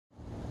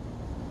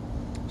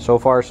So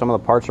far, some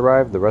of the parts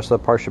arrived. The rest of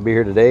the parts should be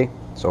here today.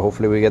 So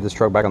hopefully we get this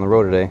truck back on the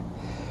road today.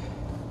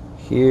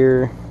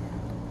 Here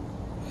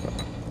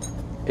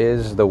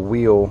is the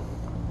wheel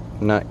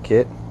nut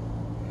kit.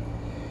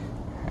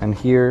 And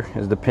here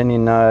is the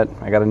pinion nut.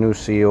 I got a new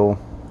seal,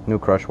 new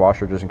crush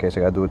washer just in case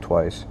I gotta do it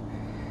twice.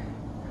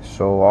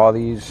 So all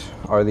these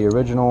are the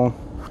original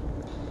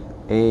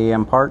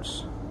AAM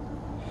parts.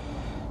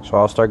 So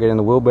I'll start getting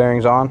the wheel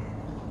bearings on,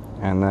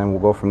 and then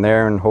we'll go from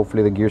there, and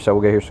hopefully the gear set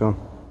will get here soon.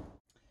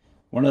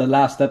 One of the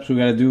last steps we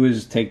gotta do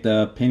is take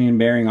the pinion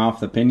bearing off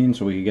the pinion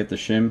so we can get the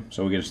shim,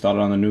 so we get started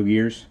on the new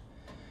gears.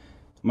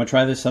 I'm gonna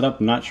try this setup.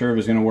 I'm not sure if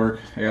it's gonna work.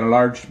 I got a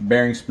large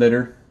bearing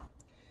splitter.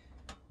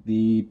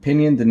 The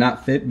pinion did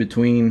not fit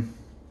between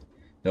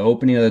the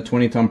opening of the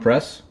 20-ton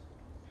press,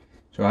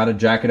 so I had to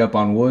jack it up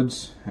on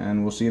woods,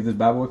 and we'll see if this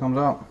bad boy comes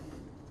out.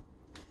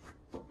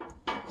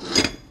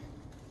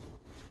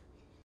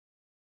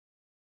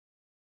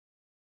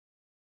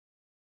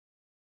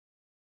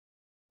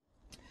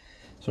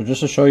 So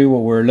just to show you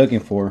what we're looking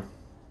for,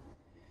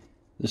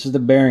 this is the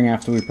bearing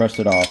after we pressed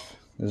it off.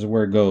 This is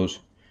where it goes.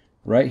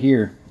 Right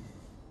here,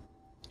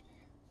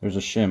 there's a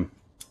shim.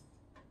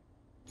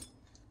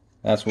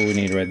 That's what we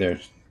need right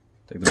there.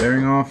 Take the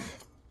bearing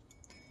off,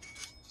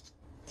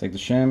 take the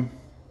shim.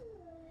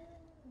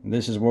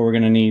 This is what we're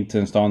going to need to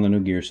install in the new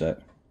gear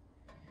set.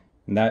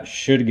 And that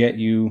should get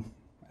you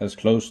as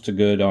close to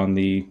good on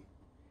the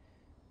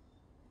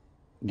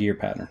gear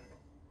pattern.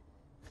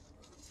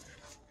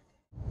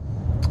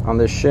 On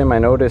this shim, I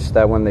noticed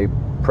that when they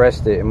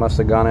pressed it, it must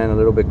have gone in a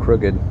little bit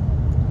crooked,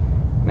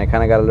 and I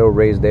kind of got a little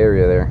raised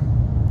area there.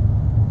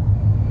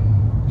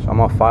 So I'm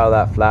gonna file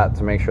that flat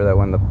to make sure that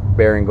when the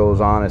bearing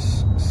goes on,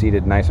 it's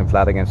seated nice and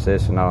flat against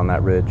this and not on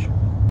that ridge.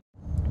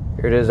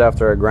 Here it is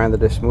after I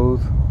grinded it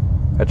smooth.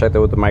 I checked it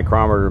with the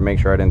micrometer to make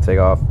sure I didn't take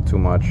off too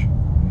much,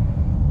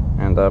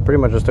 and pretty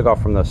much just took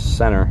off from the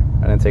center.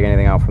 I didn't take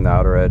anything out from the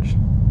outer edge.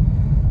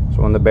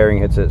 So when the bearing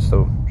hits it,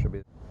 still should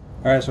be.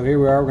 All right, so here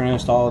we are. We're gonna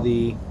install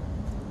the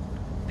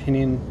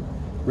pinion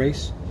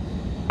race.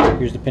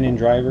 Here's the pinion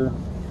driver,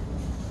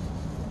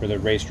 or the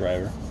race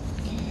driver.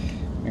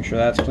 Make sure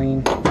that's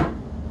clean.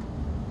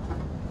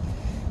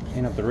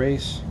 Clean up the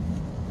race.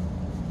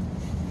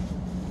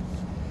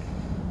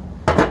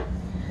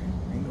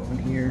 And go in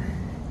here.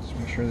 Just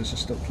make sure this is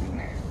still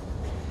clean.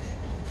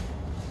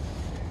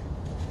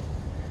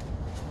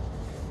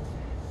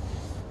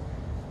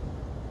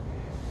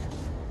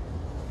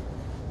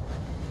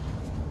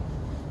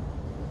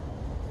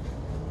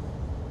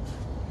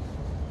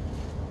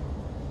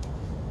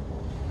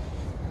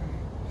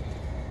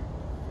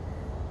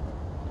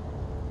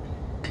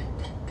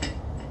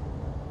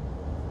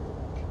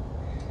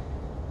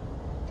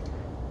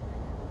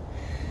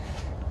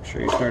 Make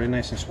sure you start it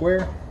nice and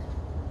square.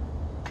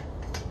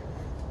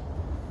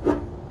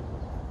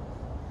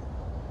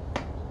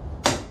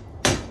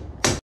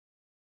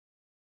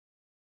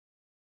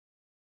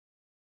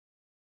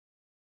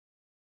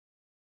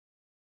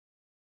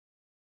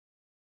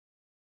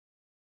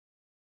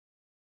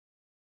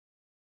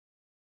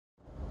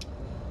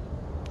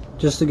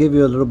 Just to give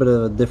you a little bit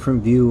of a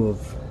different view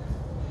of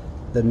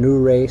the new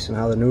race and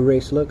how the new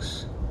race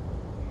looks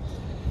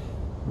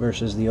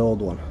versus the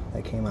old one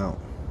that came out.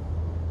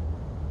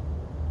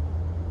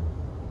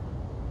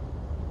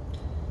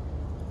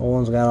 Old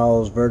one's got all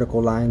those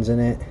vertical lines in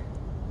it.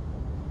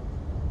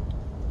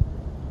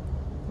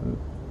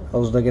 I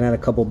was looking at a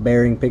couple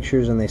bearing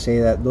pictures, and they say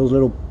that those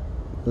little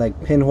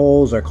like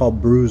pinholes are called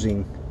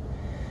bruising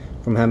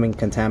from having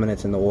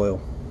contaminants in the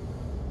oil.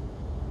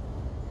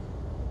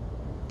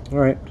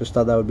 Alright, just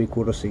thought that would be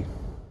cool to see.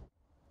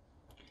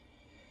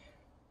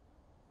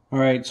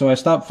 Alright, so I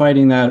stopped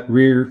fighting that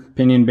rear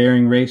pinion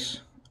bearing race.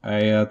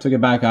 I took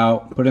it back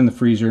out, put it in the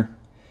freezer.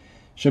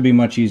 Should be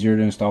much easier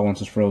to install once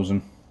it's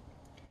frozen.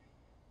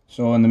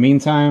 So in the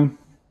meantime,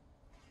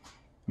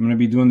 I'm going to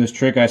be doing this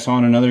trick I saw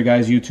on another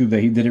guy's YouTube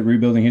that he did it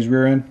rebuilding his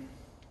rear end.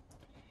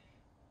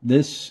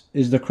 This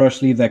is the crush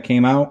sleeve that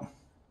came out.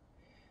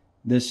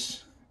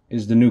 This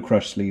is the new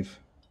crush sleeve.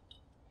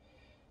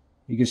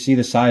 You can see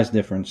the size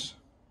difference.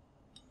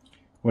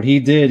 What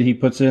he did, he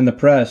puts it in the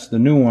press, the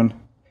new one,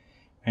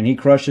 and he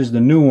crushes the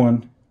new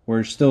one where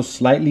it's still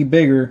slightly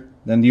bigger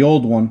than the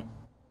old one.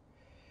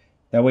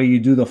 That way you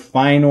do the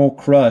final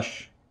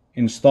crush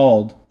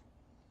installed,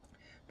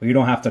 but you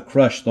don't have to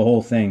crush the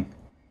whole thing.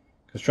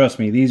 Because trust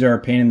me, these are a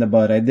pain in the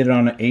butt. I did it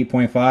on an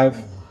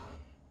 8.5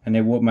 and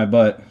it whooped my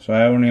butt. So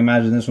I only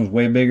imagine this one's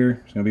way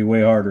bigger. It's going to be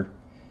way harder.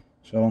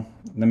 So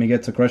let me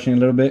get to crushing a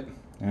little bit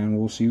and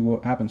we'll see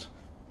what happens.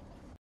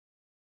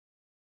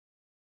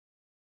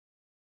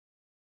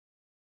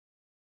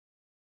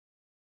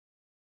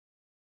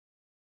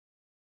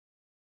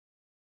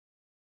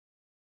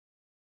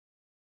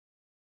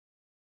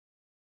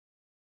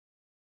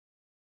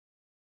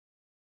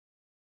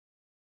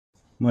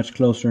 Much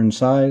closer in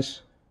size.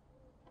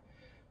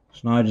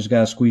 So now I just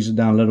gotta squeeze it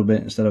down a little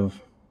bit instead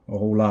of a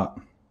whole lot.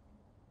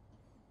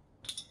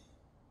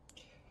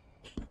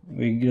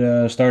 We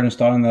start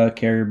installing the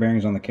carrier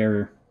bearings on the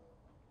carrier.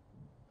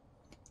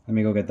 Let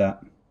me go get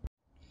that.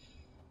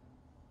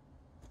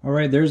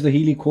 Alright, there's the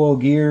Healy coil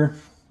gear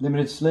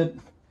limited slip.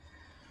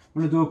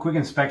 I'm going to do a quick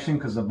inspection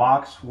because the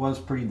box was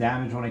pretty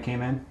damaged when it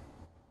came in. And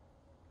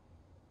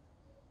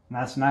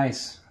that's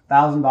nice.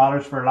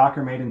 $1,000 for a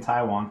locker made in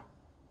Taiwan.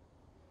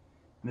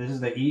 And this is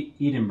the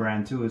Eaton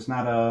brand too. It's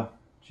not a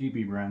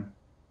cheapy brand.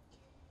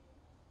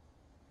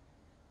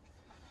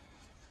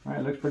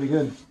 Alright, looks pretty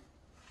good.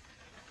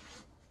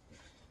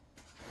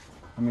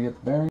 Let me get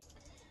the bearing.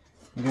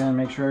 Again,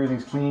 make sure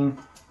everything's clean.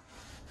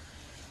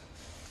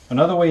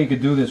 Another way you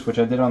could do this, which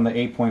I did on the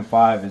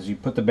 8.5, is you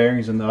put the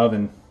bearings in the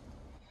oven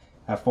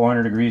at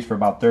 400 degrees for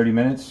about 30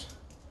 minutes.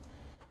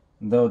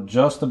 They'll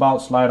just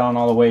about slide on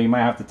all the way. You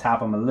might have to tap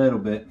them a little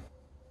bit,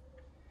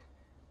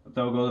 but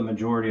they'll go the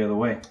majority of the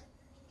way.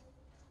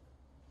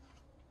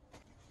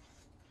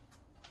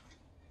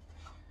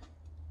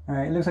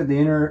 Alright, it looks like the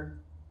inner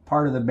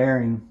part of the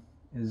bearing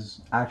is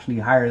actually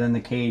higher than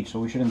the cage, so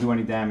we shouldn't do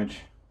any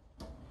damage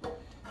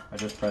by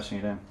just pressing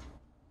it in.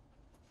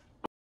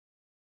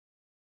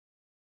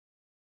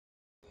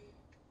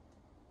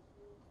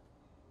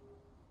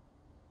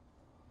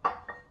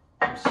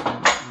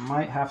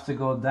 Might have to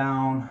go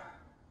down.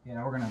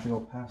 Yeah, we're gonna have to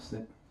go past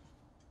it.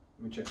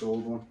 Let me check the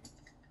old one.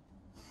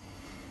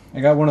 I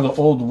got one of the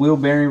old wheel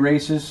bearing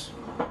races.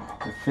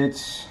 It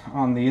fits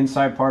on the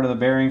inside part of the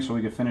bearing so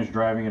we can finish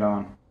driving it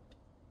on.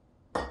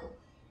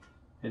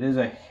 It is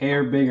a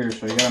hair bigger,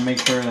 so you gotta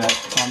make sure that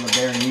it's on the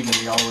bearing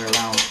evenly all the way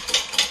around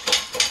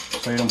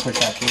so you don't push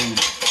that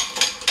cage.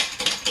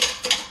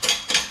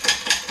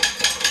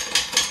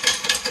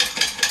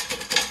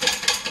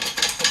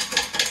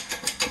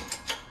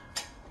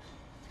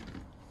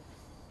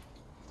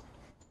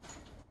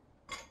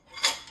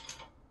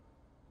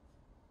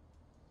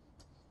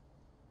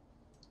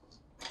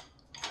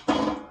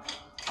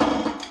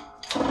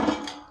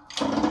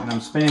 I'm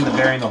spinning the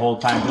bearing the whole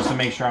time just to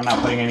make sure I'm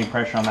not putting any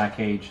pressure on that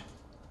cage.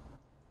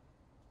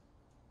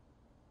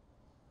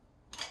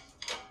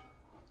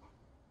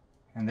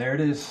 And there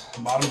it is,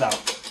 bottomed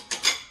out.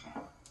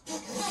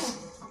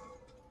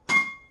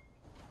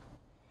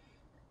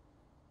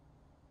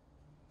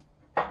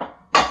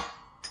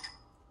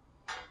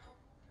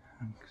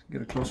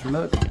 Get a closer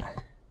look.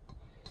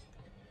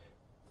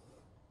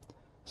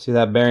 See,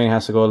 that bearing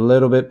has to go a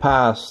little bit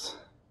past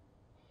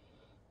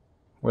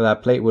where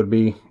that plate would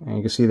be, and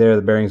you can see there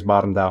the bearing's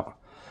bottomed out.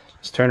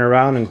 Let's turn it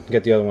around and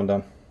get the other one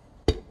done.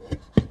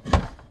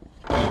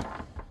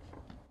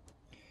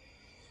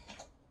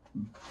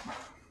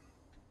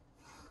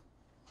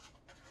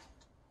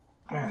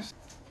 Yes.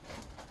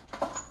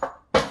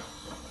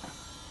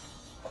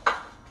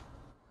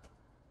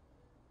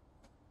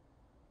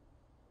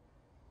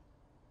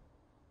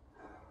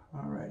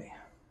 Alrighty.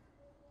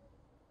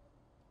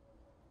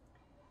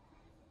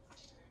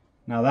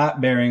 Now that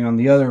bearing on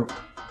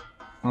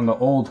the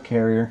old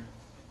carrier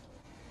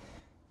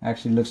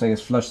actually looks like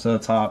it's flush to the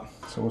top,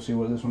 so we'll see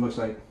what this one looks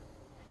like.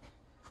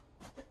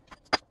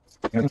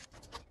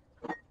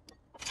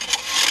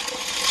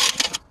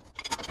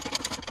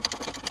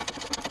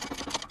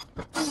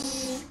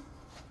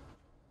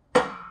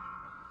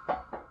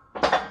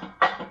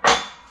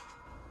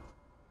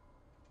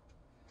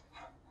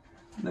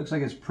 Looks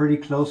like it's pretty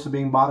close to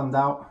being bottomed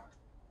out.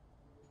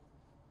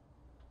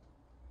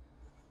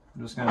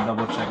 I'm just gonna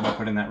double check by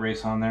putting that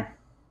race on there.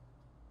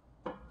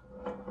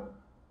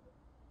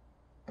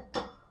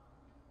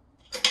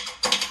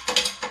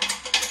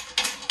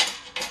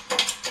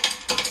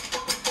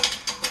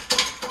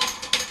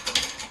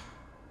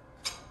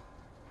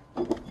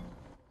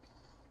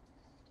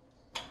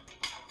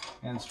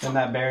 And spin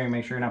that bearing,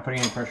 make sure you're not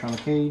putting any pressure on the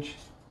cage.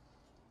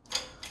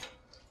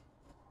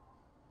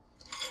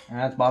 And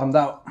that's bottomed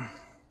out.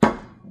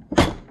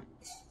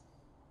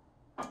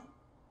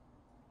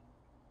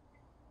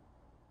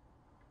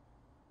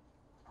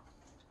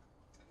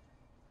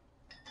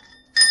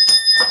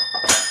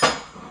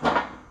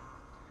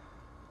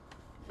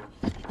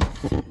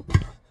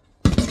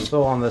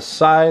 So on the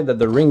side that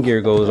the ring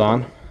gear goes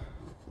on,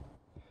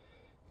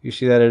 you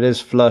see that it is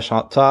flush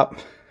on top,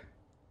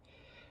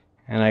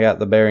 and I got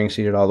the bearing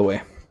seated all the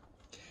way.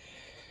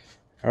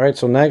 Alright,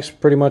 so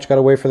next, pretty much got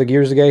to wait for the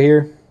gears to get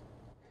here.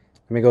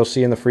 Let me go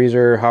see in the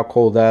freezer how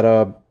cold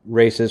that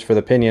race is for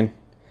the pinion.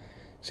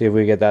 See if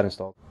we get that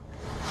installed.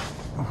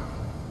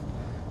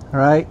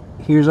 Alright,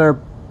 here's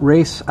our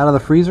race out of the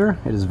freezer.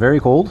 It is very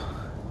cold.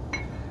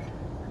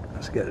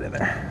 Let's get it in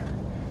there.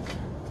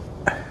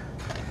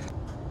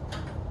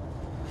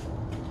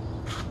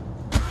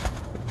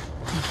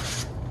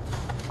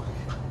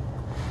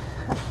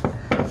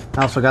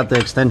 I also got the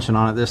extension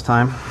on it this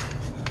time.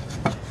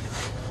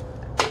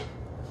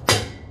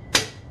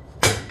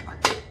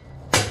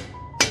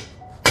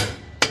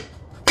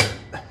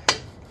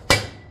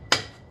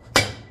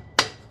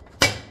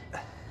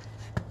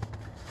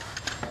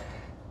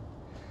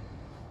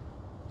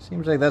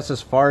 Seems like that's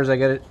as far as I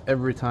get it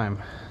every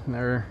time.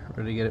 Never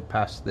really get it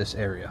past this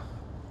area.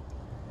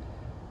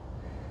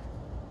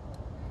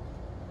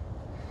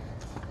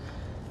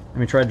 Let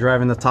me try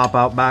driving the top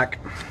out back.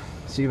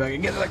 See if I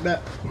can get it like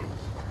that.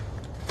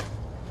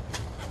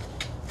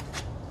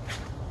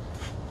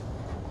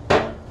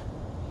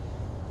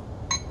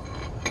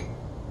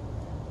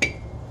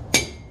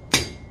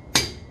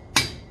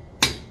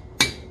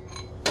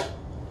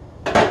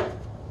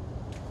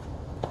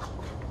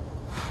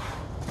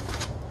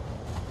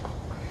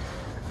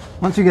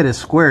 Once you get it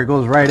square, it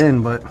goes right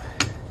in, but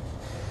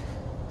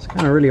it's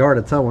kind of really hard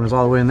to tell when it's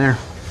all the way in there.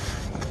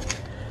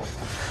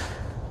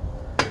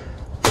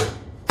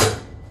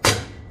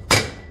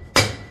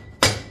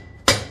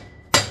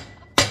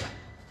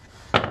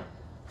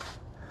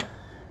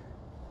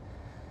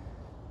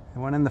 It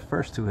went in the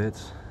first 2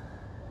 hits.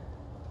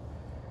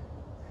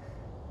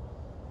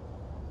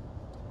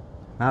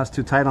 Now it's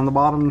too tight on the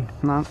bottom,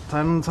 not tight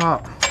on the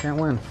top. Can't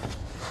win.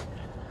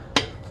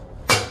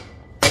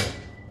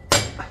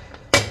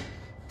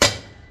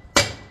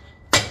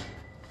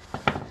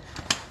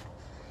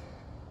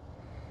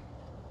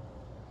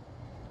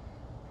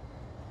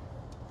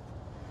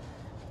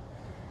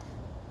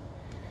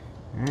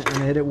 Alright, I'm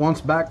gonna hit it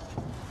once back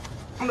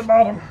on the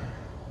bottom.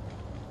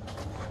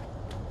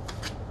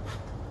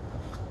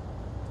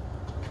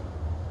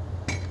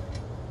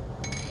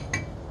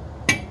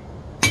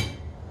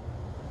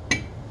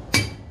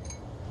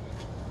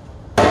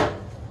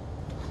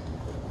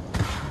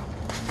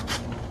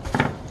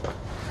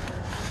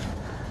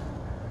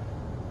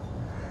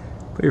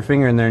 Put your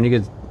finger in there and you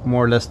can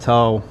more or less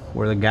tell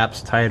where the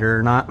gap's tighter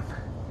or not.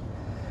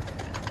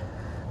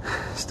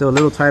 Still a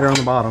little tighter on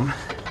the bottom.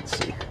 Let's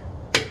see.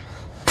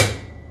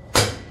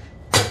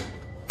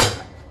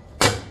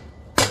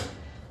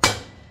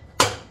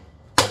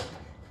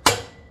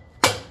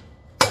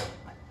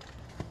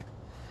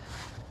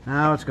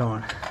 Now it's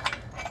going.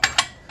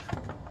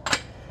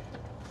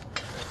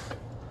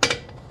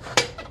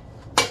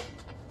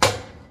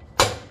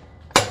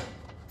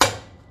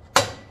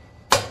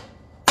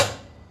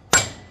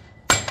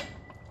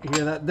 You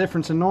hear that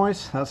difference in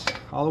noise? That's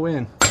all the way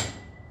in.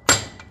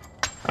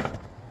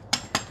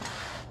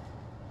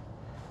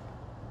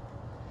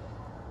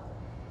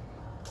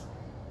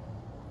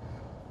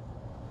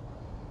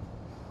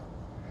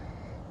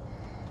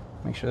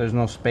 Make sure there's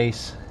no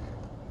space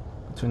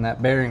between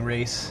that bearing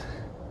race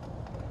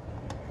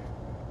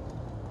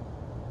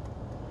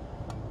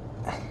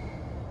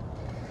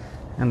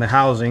and the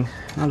housing.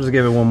 I'll just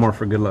give it one more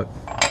for good luck.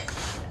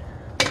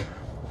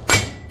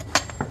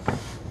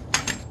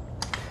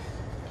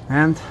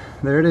 And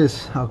there it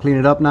is. I'll clean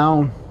it up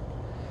now.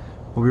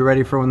 We'll be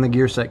ready for when the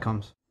gear set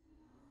comes.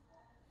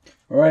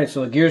 Alright,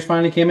 so the gears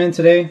finally came in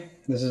today.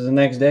 This is the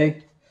next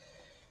day.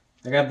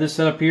 I got this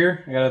set up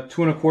here. I got a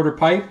 2 1/4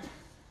 pipe.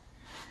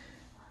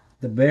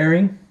 The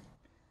bearing.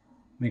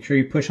 Make sure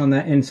you push on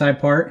that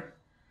inside part.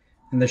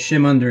 And the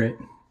shim under it.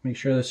 Make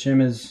sure the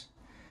shim is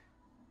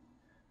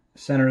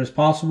centered as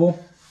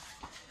possible.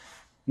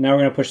 Now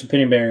we're going to push the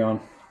pinion bearing on.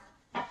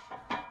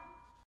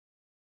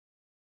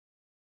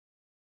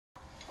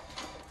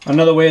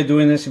 Another way of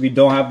doing this, if you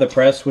don't have the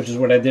press, which is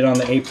what I did on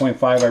the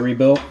 8.5 I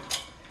rebuilt,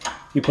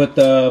 you put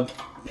the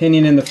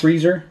pinion in the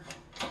freezer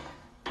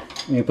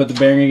and you put the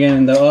bearing again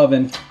in the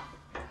oven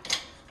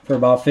for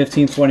about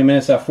 15-20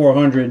 minutes at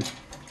 400,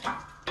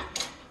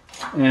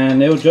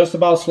 and it will just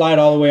about slide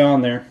all the way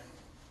on there.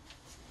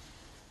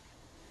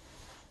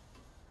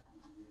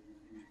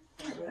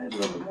 Add a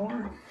little bit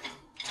more.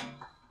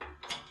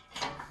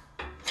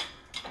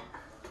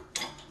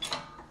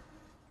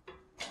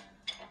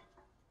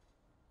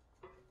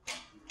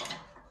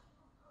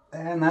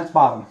 And that's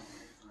bottom.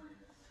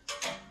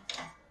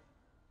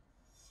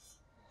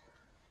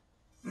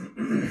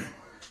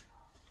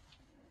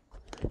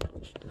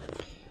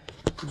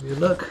 Good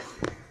look.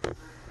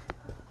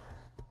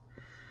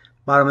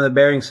 Bottom of the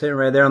bearing sitting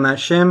right there on that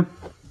shim.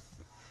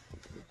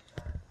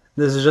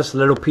 This is just a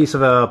little piece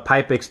of a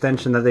pipe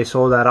extension that they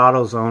sold at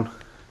AutoZone.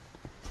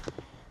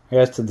 I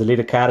guess to delete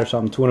a cat or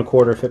something. 2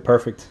 1/4 fit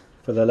perfect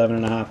for the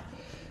 11.5.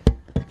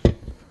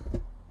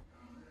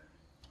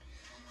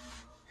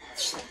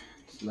 Just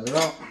let it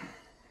out.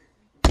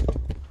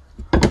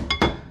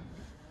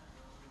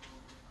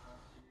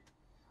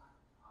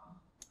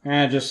 And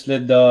I just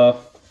slid the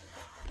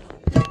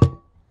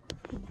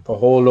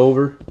hole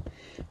over.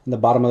 And the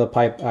bottom of the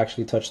pipe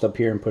actually touched up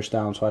here and pushed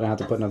down, so I didn't have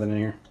to put nothing in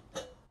here.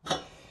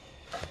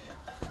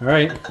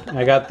 Alright,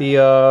 I got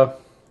the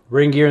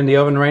ring gear in the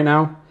oven right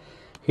now,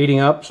 heating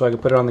up so I can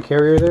put it on the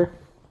carrier there.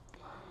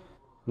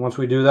 Once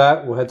we do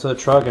that, we'll head to the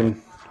truck,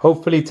 and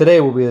hopefully today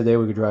will be the day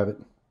we can drive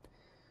it.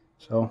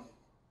 So,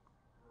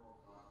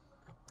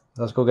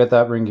 let's go get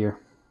that ring gear.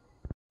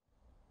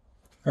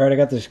 Alright, I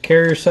got this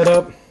carrier set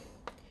up.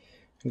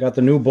 I got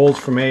the new bolts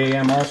from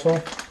AAM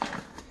also.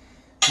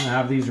 I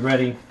have these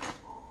ready.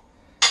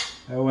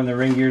 When the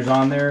ring gear's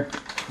on there,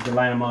 you can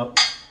line them up.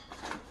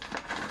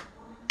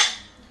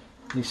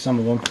 At least some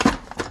of them.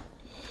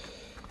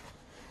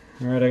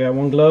 Alright, I got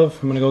one glove.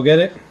 I'm going to go get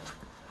it.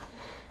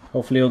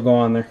 Hopefully it'll go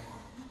on there.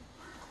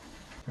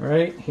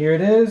 Alright, here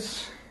it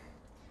is.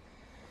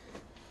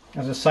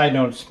 As a side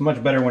note, it's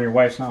much better when your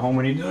wife's not home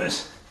when you do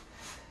this,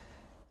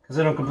 because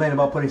they don't complain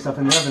about putting stuff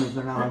in the oven if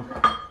they're not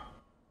home.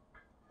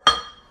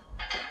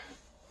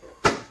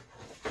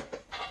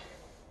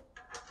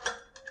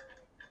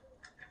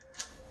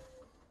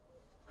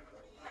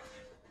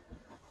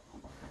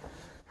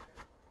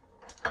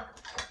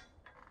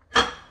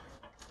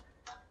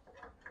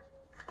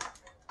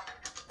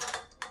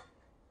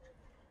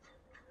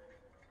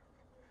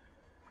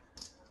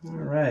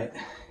 Alright.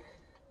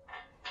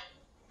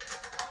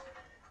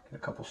 Get a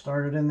couple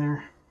started in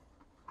there.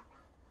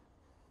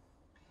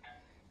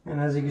 And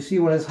as you can see,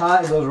 when it's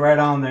hot, it goes right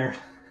on there.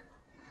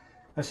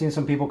 I've seen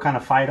some people kind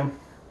of fight them.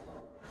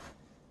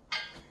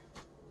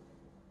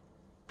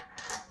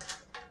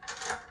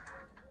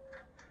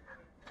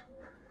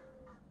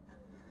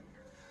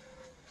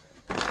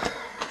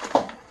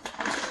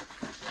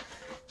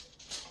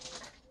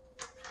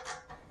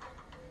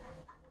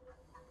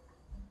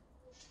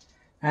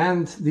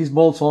 And these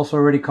bolts also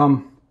already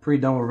come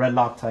pre-done with red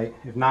Loctite.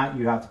 If not,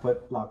 you have to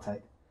put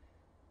Loctite.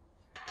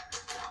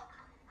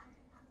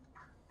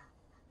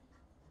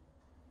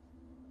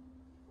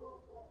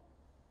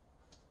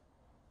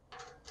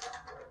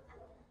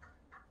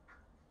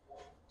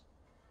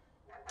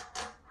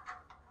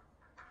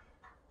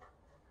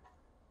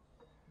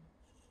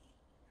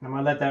 I'm going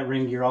to let that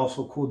ring gear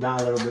also cool down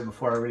a little bit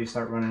before I really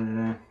start running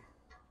it in.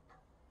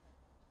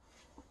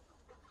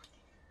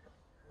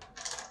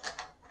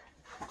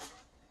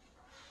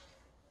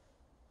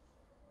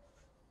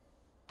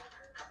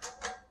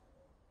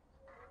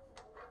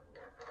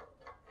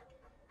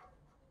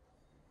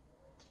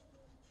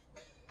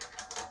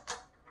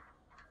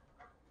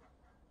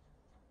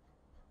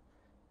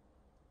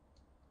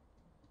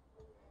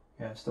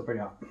 Yeah, it's still pretty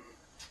hot.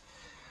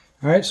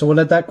 Alright, so we'll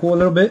let that cool a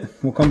little bit.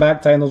 We'll come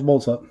back, tighten those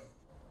bolts up.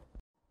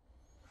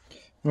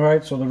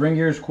 Alright, so the ring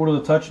gear is cool to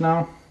the touch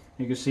now.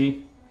 You can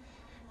see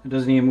it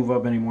doesn't even move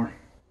up anymore.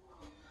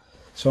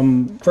 So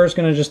I'm first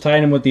going to just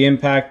tighten them with the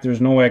impact.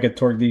 There's no way I could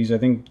torque these. I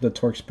think the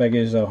torque spec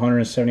is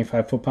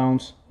 175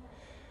 foot-pounds.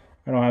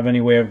 I don't have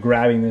any way of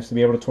grabbing this to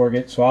be able to torque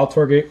it. So I'll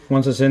torque it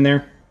once it's in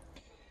there.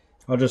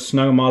 I'll just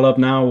snug them all up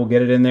now. We'll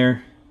get it in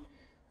there.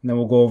 And then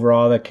we'll go over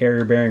all the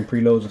carrier bearing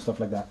preloads and stuff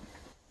like that.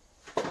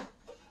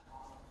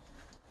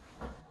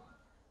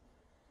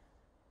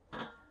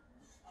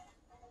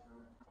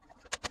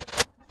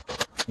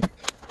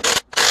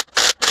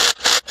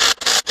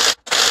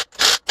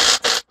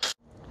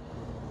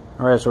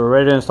 Alright, so we're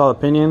ready to install the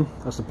pinion.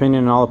 That's the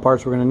pinion and all the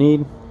parts we're going to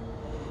need.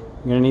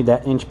 You're going to need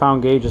that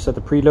inch-pound gauge to set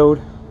the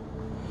preload.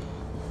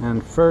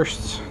 And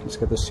first, let's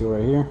get this seal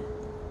right here.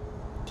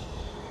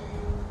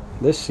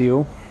 This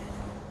seal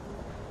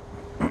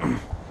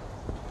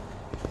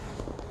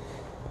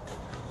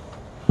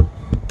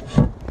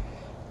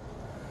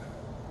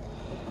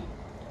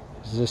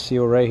is this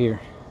seal right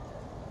here.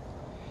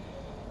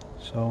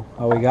 So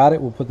how we got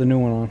it, we'll put the new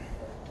one on.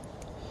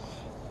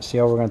 See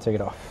how we're going to take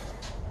it off.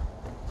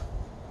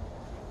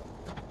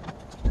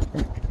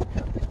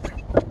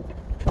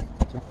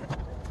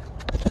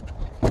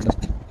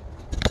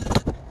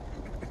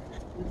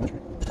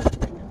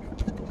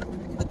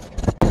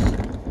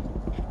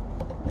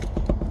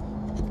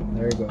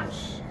 There it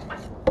goes.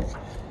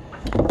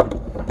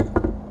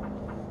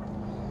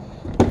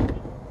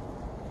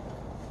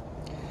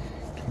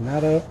 Turn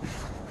that up.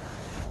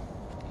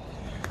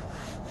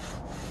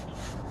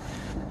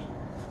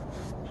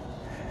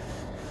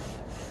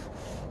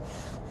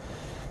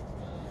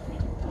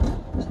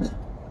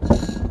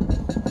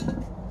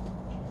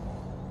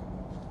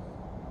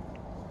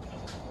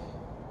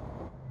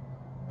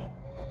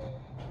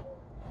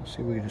 Let's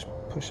see if we can just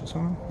push this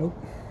on. Nope.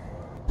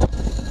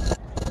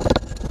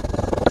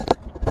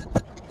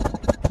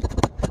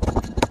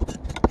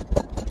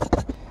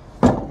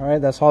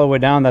 Alright, that's all the way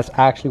down. That's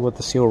actually what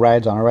the seal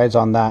rides on. It rides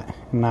on that,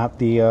 not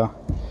the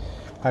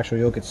actual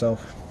yoke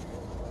itself.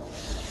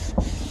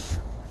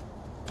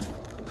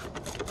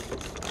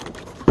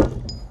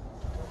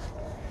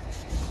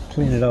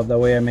 Clean it up, that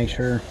way I make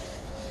sure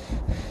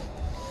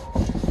I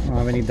don't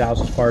have any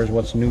doubts as far as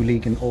what's new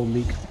leak and old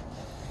leak.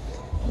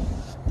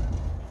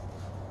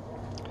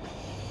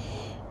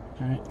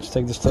 Alright, let's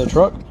take this to the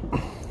truck,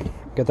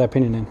 get that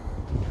pinion in.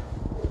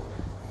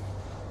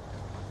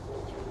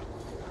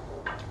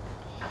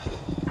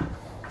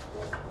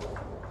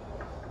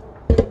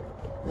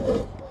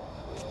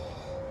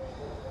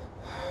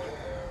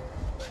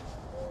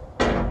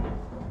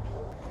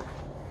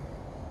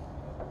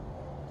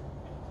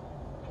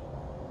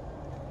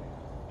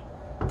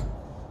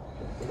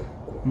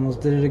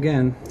 Almost did it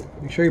again.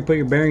 Make sure you put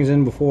your bearings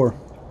in before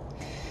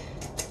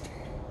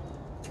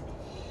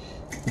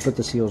you put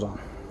the seals on.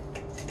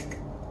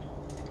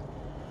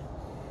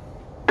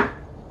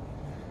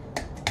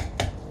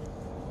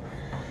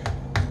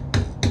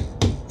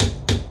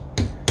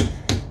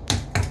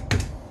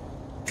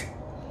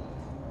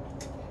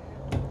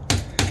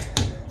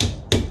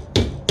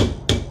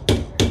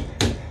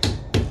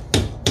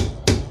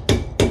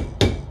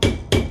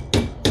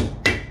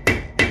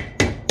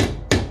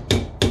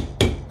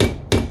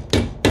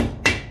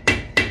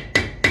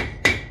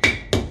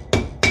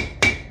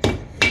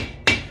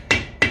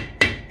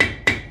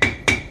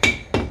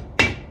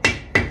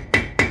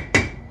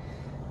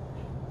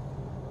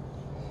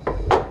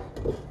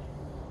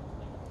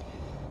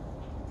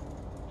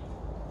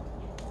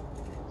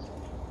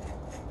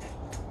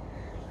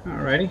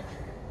 Alrighty.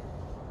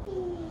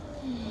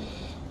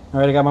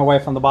 Alright, I got my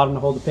wife on the bottom to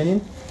hold the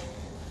pinion.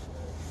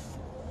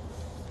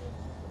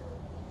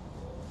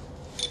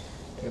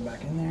 Get it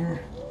back in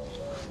there.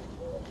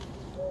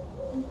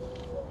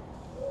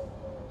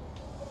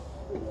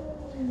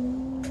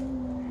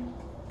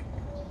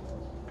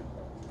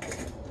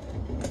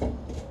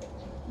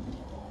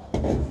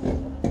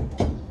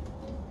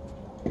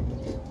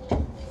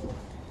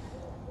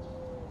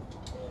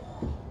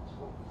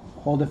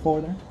 Hold it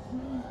forward there.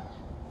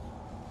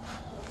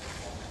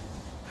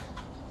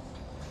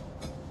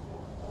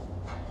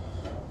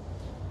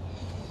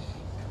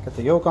 Get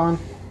the yoke on.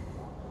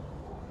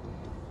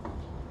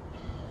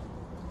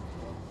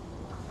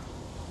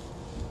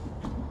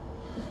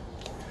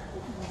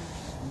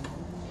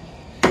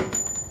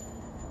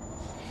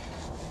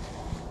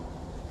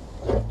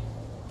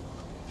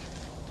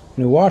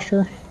 New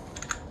washer.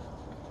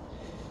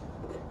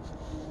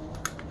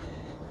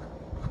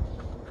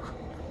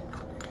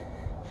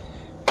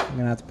 I'm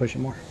gonna have to push it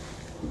more.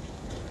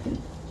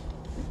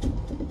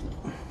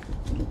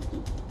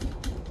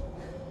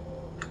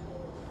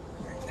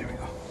 There we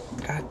go.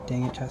 God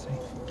dang it, Chastity.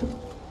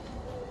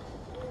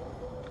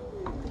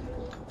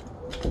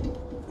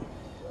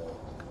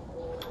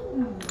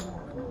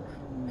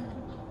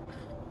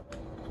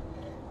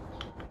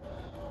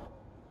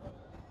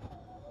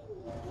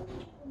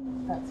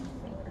 That's your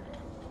finger.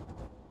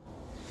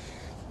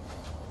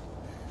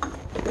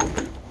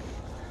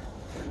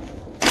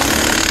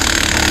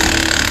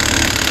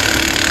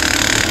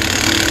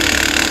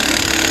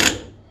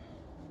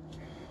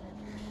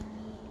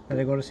 Let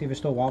it go to see if it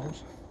still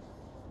wobbles.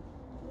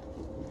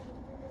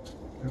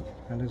 Oh,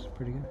 that is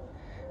pretty good.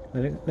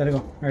 Let it go.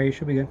 Alright, you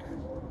should be good.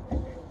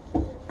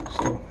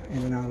 Still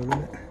in and out a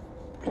little bit.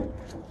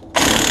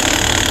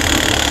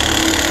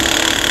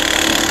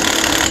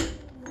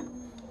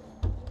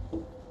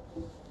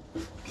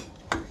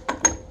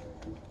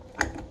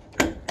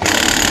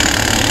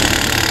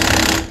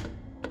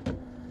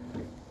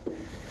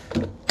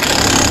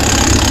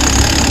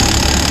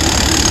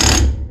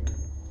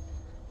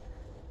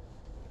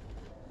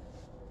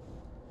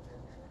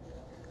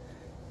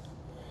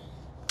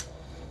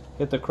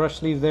 Get the crush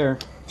sleeve there.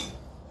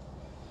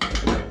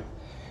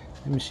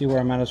 Let me see where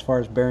I'm at as far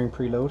as bearing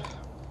preload.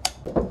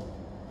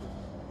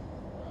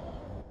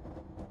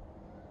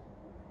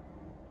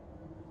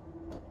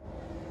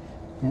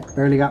 Yeah,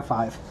 barely got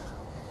 5.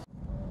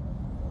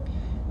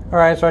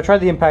 Alright, so I tried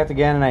the impact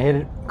again and I hit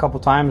it a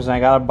couple times and I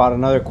got about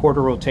another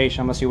quarter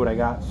rotation. I'm gonna see what I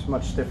got. It's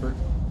much stiffer.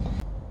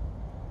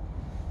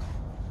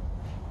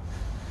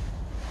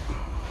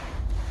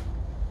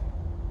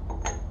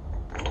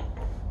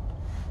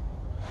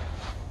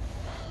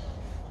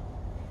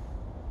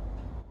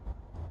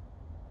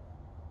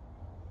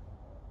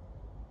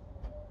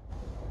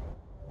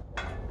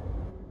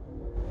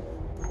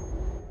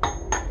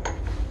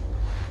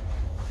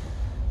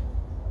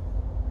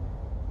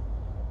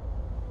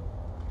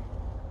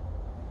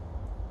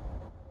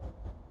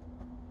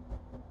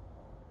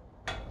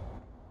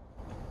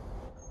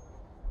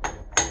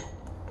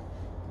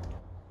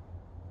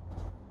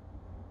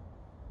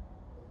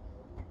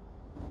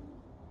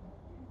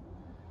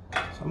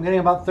 I'm getting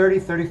about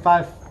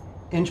 30-35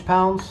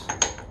 inch-pounds.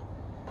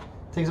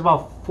 Takes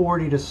about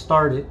 40 to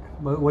start it,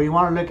 but what you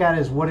want to look at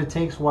is what it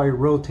takes while you're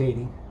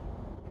rotating.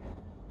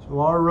 So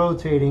while we're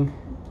rotating,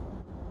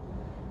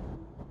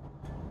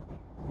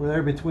 we're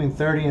there between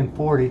 30 and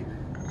 40.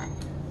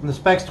 And the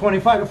spec's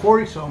 25 to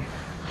 40, so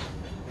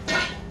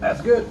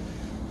that's good.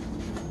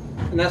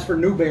 And that's for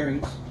new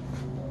bearings.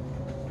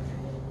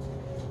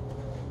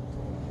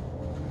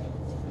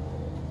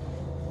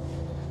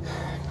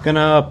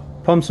 Gonna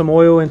pump some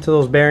oil into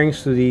those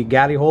bearings through the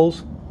galley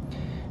holes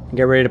and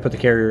get ready to put the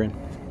carrier in.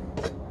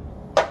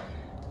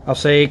 I'll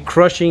say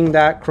crushing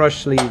that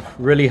crush sleeve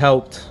really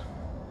helped.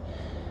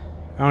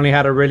 I only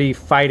had to really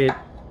fight it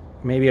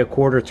maybe a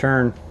quarter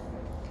turn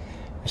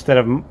instead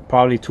of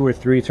probably 2 or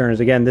 3 turns.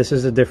 Again, this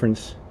is the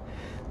difference.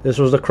 This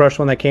was the crushed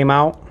one that came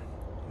out.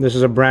 This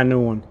is a brand new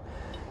one.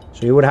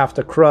 So you would have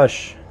to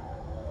crush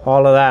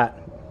all of that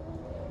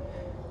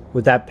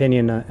with that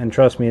pinion nut, and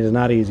trust me, it is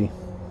not easy.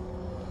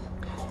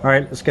 All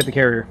right, let's get the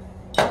carrier.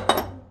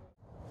 All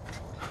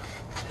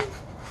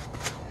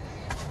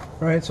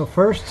right, so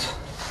first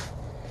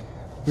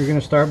we're going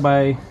to start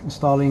by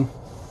installing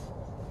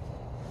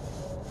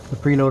the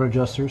preload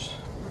adjusters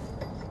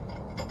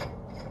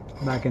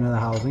back into the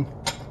housing.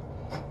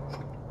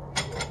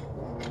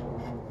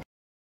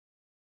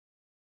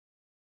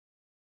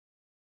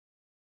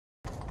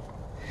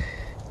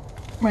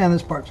 Man,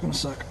 this part's going to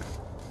suck.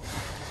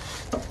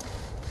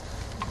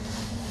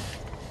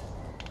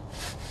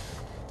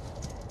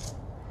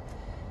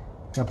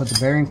 Gotta put the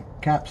bearing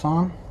caps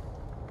on.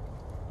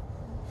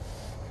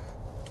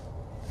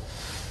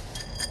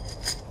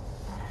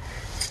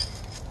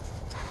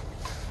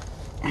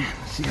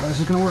 Let's see how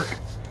this is gonna work.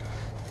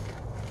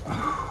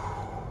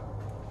 I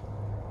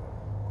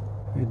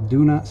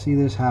do not see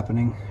this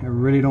happening. I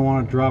really don't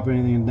want to drop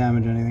anything and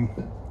damage anything.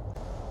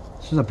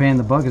 This is a pain in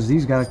the butt because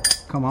these gotta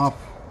come off,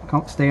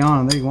 stay on,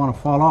 and they want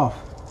to fall off.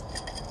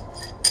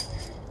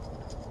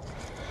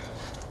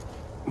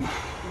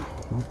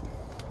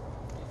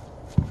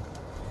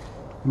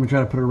 Let me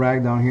try to put a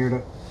rag down here to,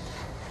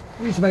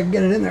 at least if I can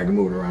get it in there, I can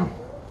move it around.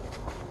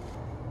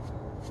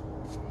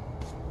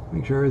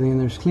 Make sure everything in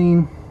there is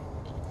clean.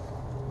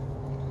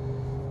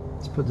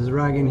 Let's put this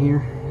rag in here.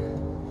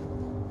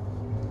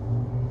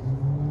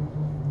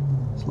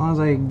 As long as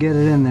I get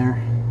it in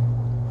there.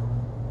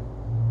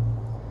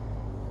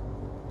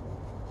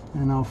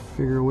 and I'll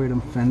figure a way to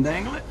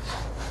fandangle it.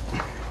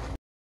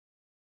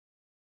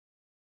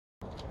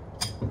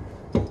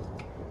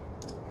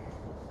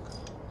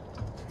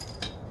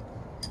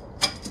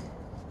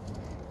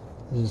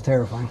 This is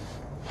terrifying.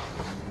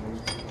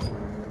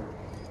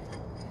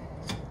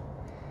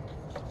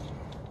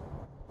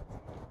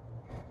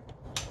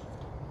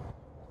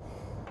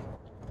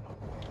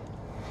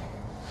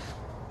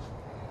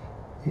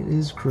 It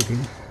is crooked.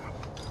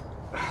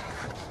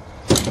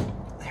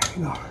 There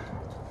we go.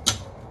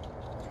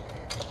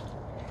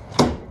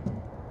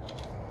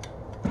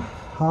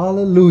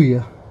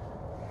 Hallelujah.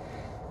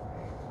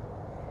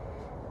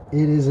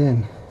 It is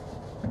in.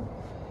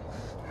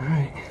 All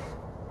right.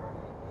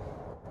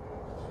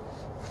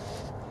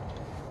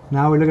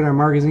 Now we look at our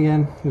markings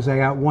again, because I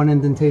got one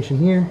indentation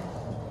here.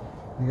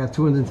 I got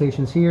two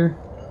indentations here.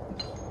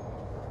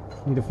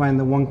 Need to find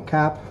the one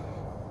cap.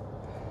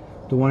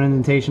 The one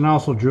indentation, I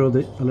also drilled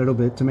it a little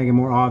bit to make it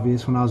more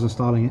obvious when I was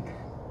installing it.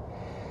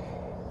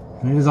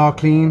 And it is all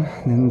clean.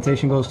 The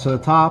indentation goes to the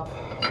top.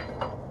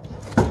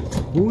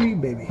 Ooh,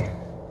 baby.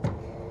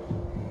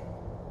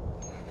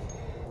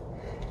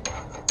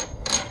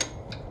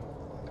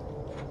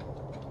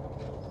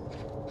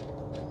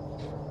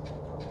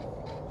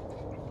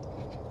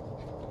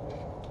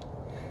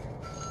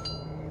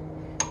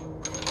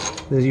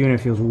 This unit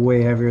feels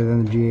way heavier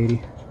than the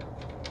G80.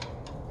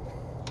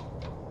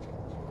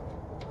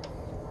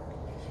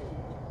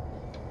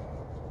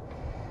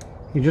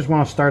 You just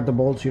want to start the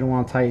bolts, you don't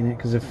want to tighten it,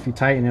 because if you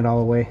tighten it all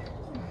the way,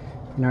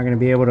 you're not going to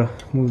be able to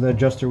move the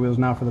adjuster wheels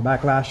now for the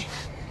backlash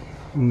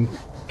and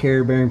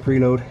carrier bearing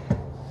preload.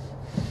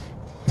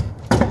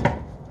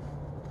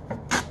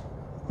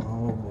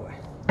 Oh boy.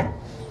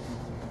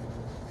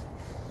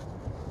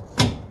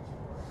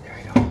 There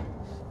we go.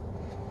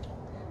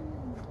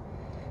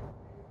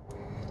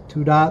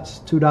 Two dots,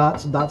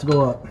 dots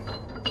go up.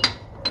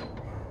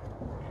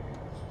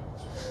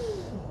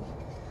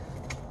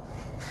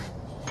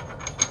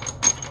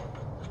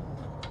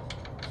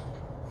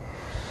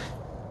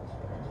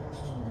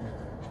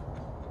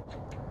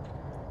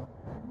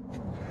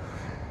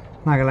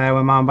 Not gonna lie, I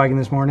went mountain biking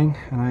this morning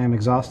and I am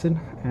exhausted,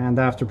 and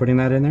after putting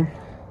that in there,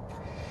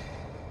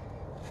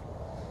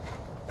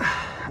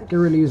 I could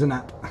really use a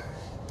nap.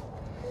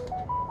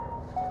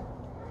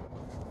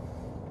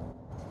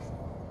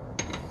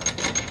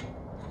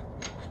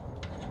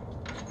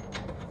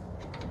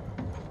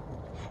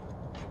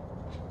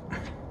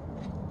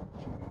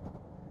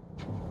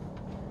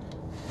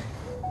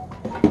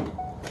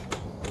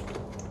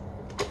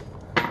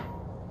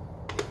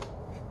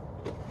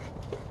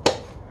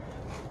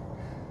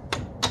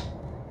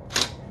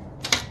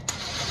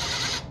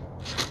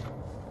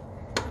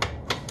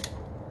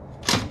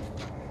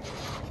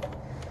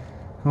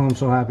 Oh, I'm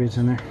so happy it's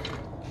in there.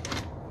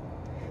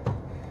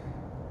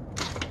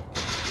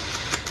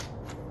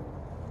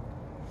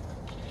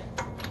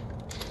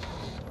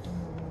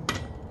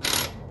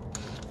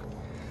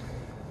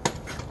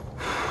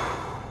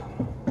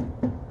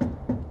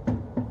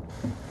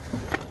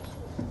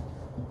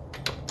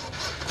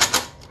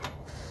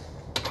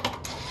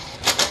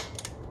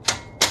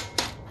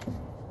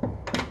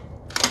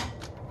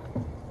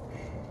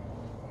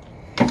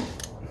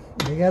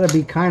 They gotta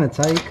be kind of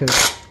tight,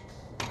 because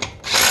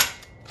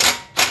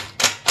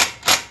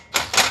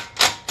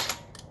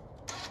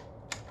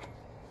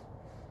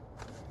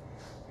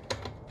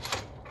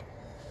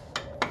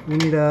we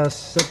need to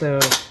set the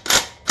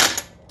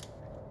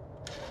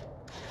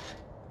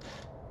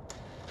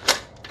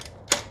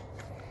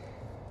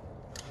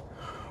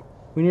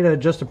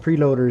adjust the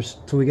preloaders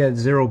till we get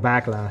zero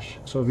backlash.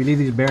 So if you leave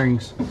these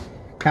bearings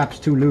caps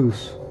too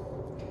loose,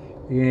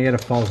 you're gonna get a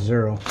false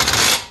zero.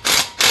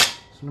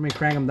 So let me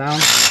crank them down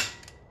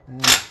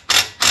and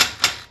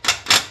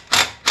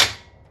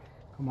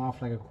come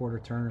off like a quarter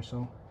turn or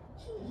so.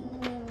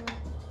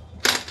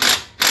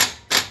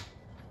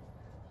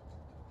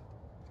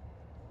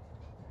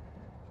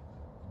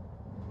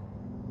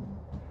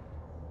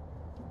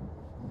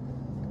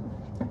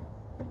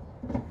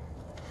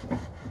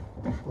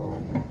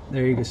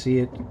 There you can see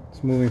it,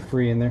 it's moving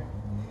free in there.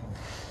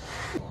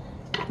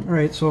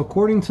 Alright, so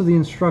according to the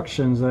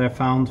instructions that I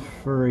found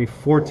for a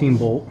 14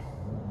 bolt,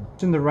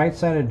 in the right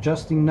side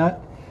adjusting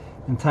nut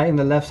and tighten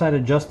the left side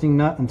adjusting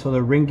nut until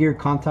the ring gear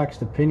contacts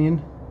the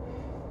pinion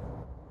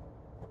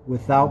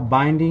without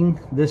binding.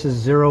 This is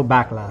zero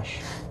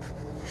backlash.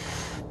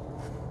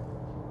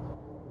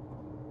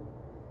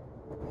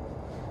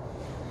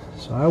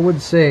 So I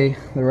would say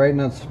the right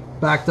nut's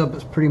backed up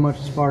is pretty much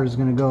as far as it's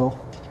going to go.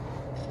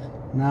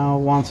 Now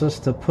it wants us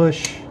to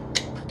push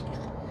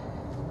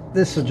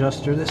this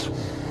adjuster this way.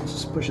 Let's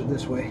just push it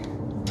this way.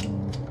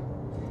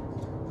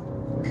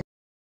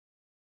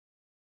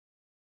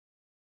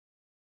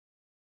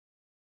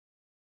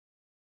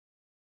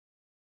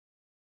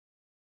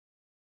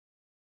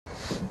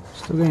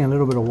 Still getting a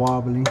little bit of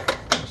wobbling.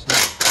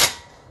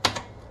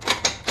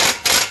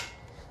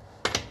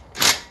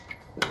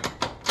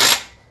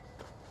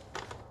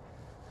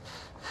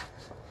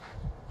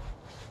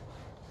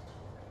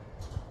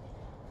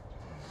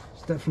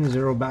 It's definitely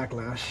zero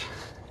backlash.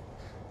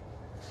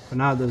 But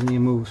now it doesn't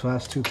even move, so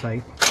that's too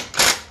tight.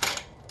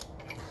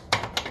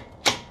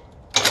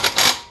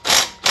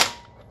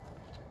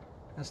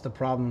 That's the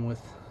problem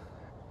with,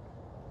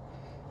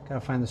 gotta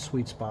find the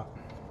sweet spot.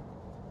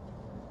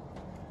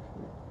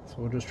 So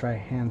we'll just try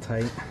hand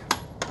tight.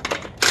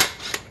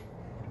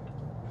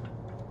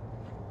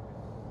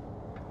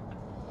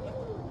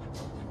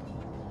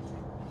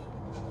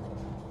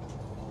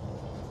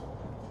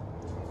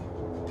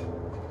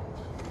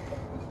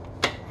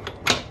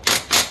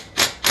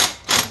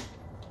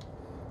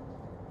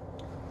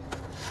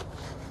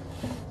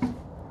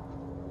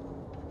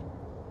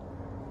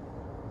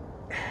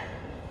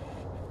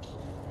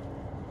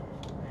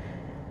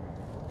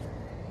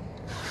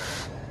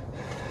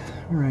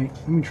 All right,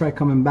 let me try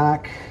coming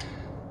back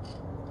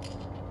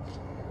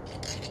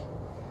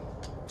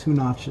 2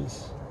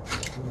 notches.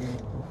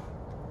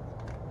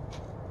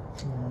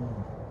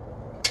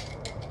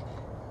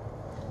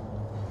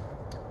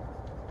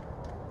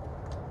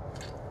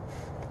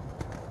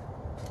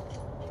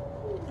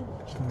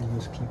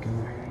 Just click in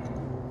there.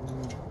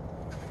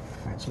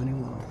 All right, so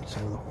anyone on the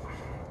side of the hole.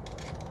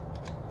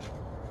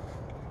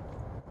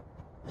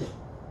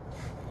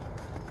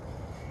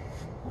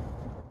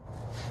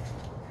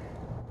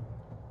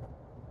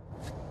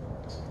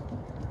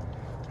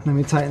 Let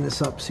me tighten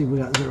this up, see if we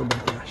got 0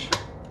 backlash.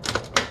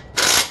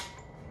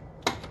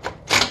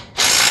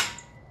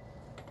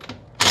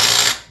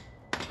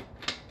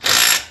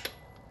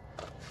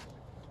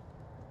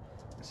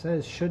 It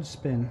says should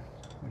spin,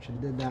 which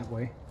it did that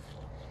way.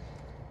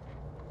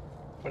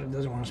 But it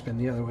doesn't want to spin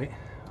the other way.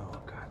 Oh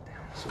god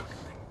damn, this fucking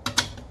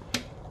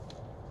thing.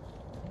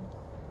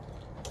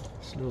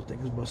 This little thing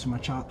is busting my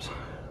chops.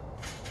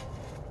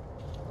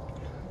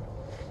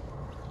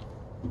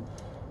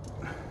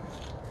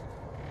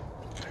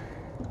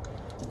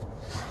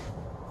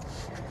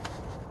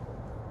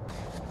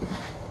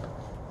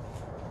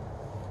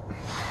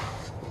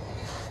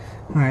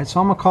 Alright, so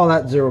I'm going to call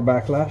that 0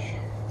 backlash.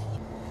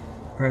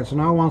 Alright, so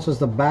now it wants us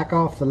to back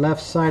off the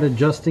left side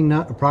adjusting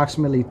nut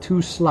approximately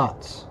 2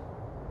 slots.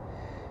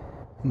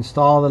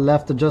 Install the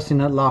left adjusting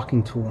nut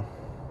locking tool,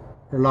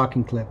 or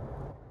locking clip.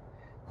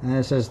 And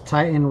it says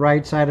tighten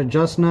right side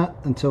adjust nut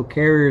until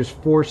carrier is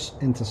forced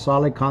into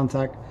solid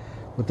contact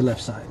with the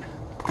left side.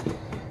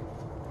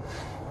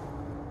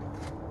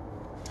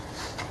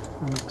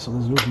 Alright, so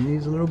let's loosen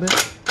these a little bit.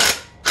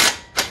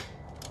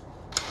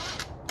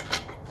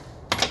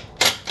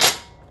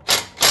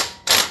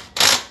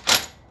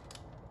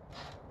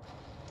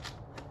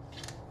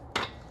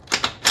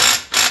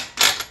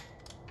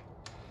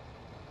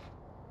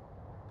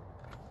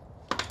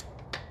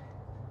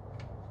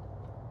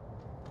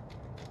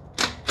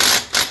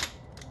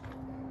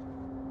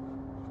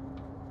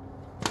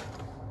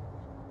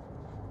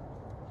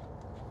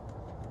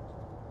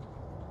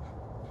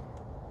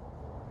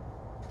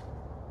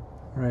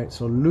 Alright,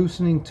 so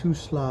loosening 2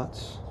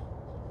 slots,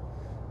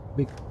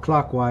 be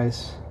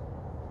clockwise.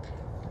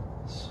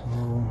 So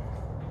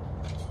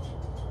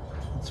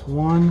it's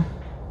 1,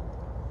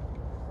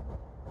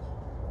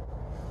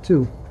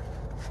 2.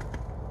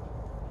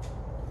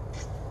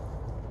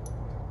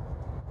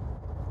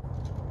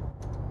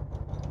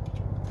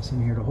 It's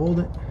in here to hold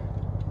it.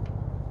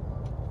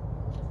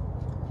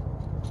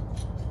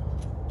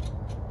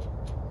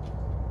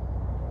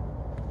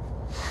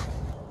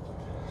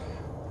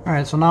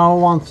 Alright, so now I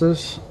want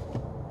this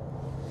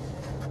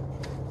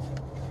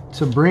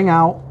to bring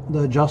out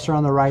the adjuster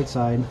on the right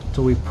side,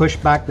 so we push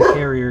back the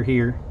carrier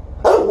here.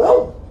 What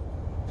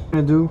we're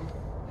going to do,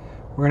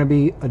 we're going to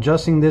be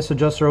adjusting this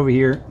adjuster over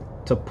here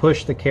to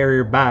push the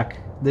carrier back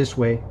this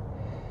way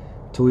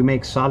till we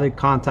make solid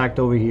contact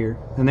over here.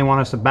 Then they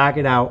want us to back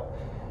it out,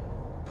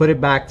 put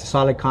it back to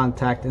solid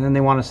contact, and then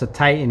they want us to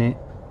tighten it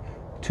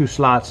 2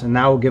 slots, and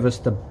that will give us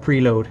the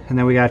preload, and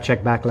then we got to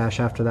check backlash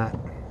after that.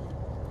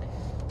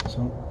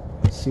 So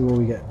let's see what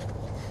we get.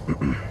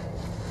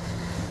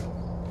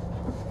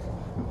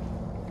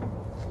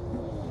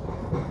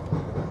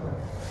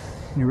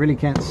 You really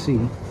can't see.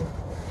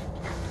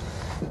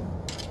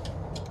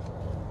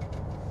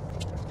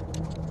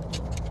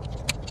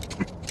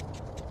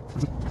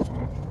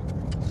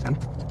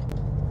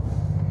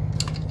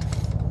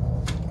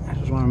 I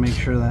just want to make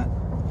sure that,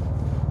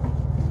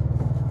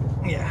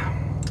 yeah.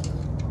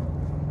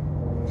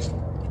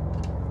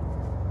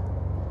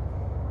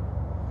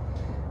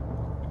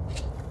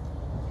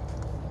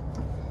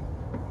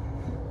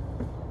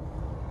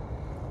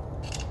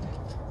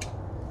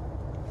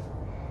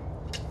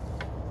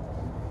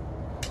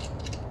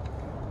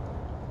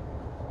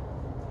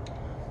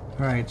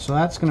 Alright, so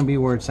that's going to be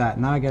where it's at.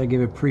 Now I got to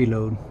give it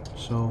preload.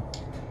 So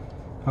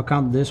I'll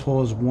count this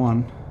hole as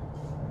 1,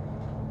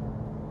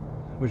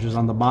 which is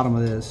on the bottom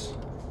of this.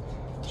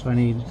 So I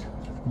need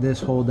this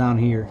hole down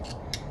here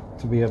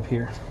to be up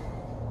here.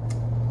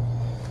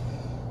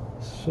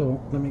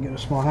 So let me get a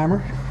small hammer.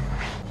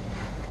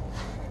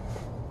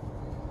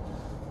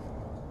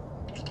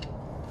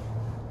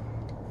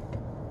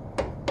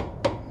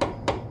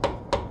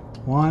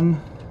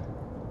 One,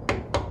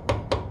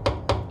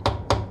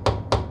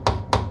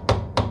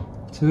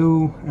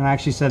 2, and I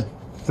actually said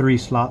 3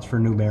 slots for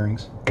new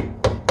bearings.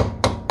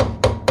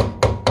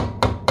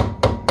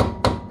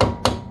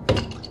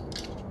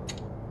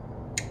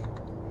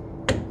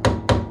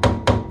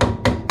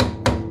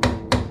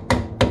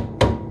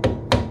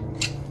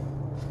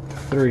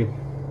 Three.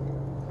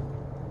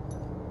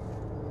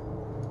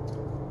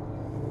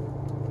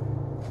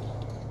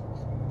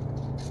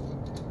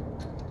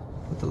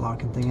 Put the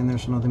locking thing in there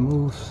so nothing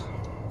moves.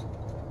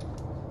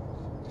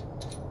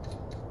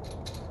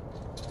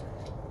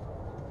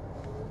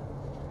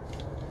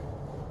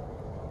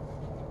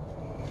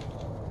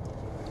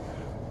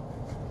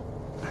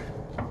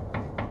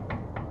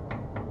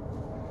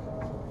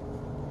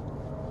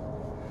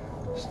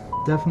 It's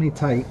definitely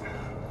tight.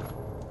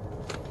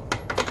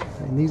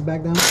 Tighten these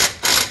back down.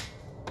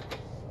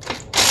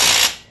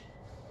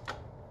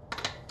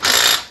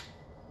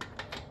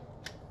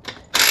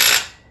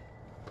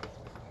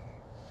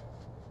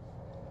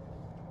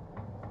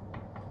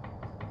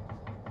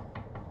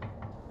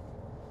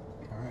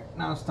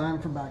 Now it's time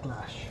for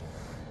backlash.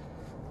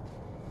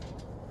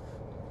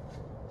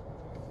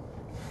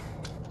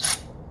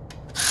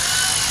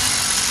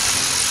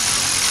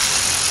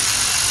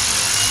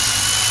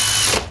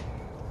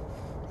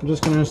 I'm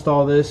just going to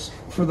install this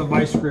for the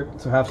vice grip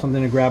to have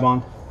something to grab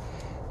on.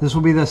 This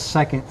will be the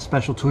second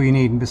special tool you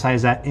need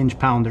besides that inch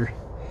pounder.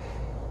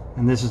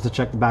 And this is to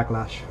check the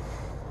backlash.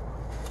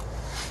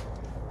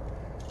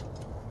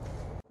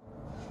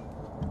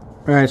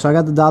 Alright, so I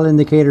got the dial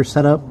indicator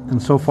set up,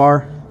 and so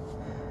far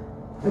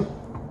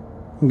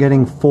I'm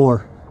getting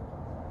 4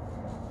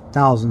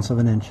 thousandths of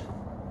an inch.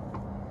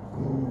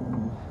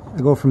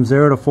 I go from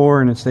 0 to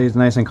 4 and it stays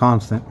nice and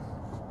constant.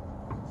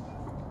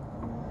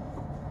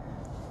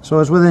 So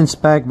it's within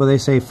spec, but they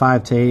say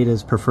 5 to 8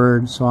 is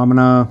preferred. So I'm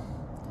gonna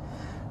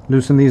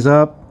loosen these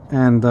up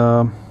and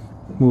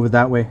move it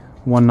that way,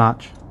 1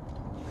 notch.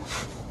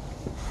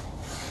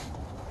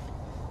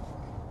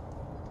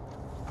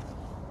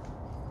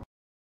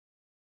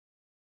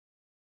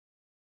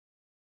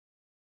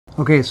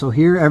 Okay, so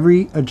here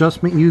every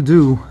adjustment you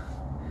do,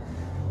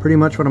 pretty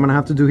much what I'm gonna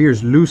have to do here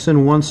is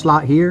loosen 1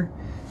 slot here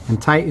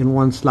and tighten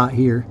 1 slot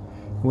here.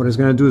 What it's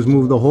gonna do is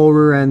move the whole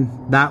rear end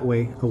that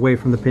way, away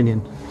from the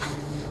pinion.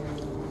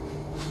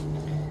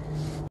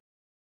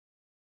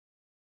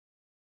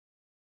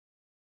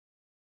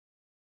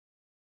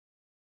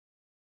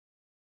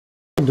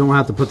 You don't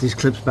have to put these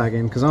clips back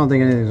in because I don't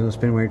think anything's gonna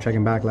spin when you're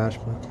checking backlash.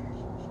 But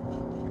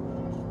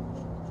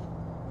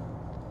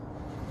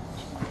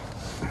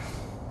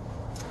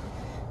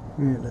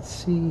alright, let's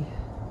see.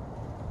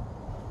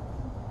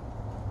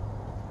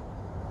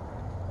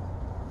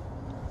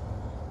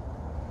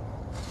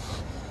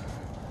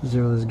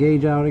 Zero this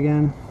gauge out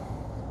again.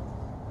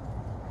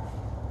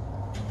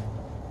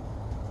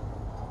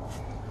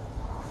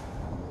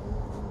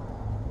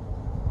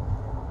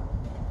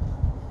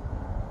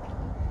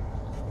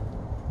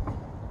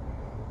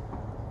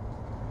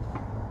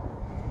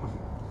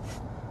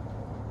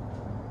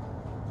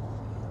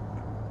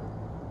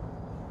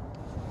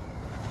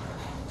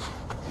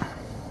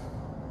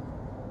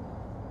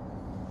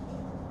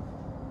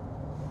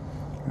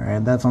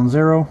 Alright, that's on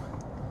 0.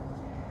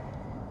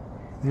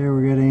 There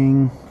we're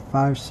getting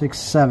 5, 6,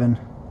 7.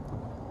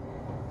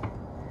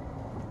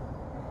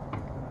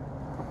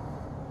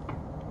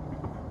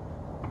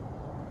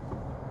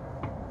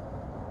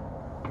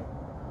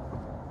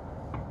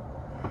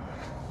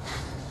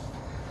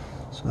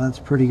 So that's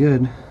pretty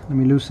good. Let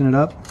me loosen it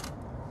up.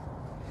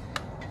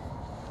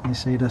 They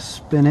say to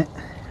spin it.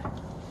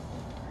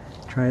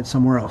 Try it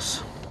somewhere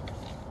else.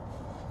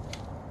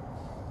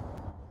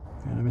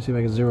 Right, let me see if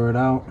I can zero it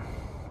out.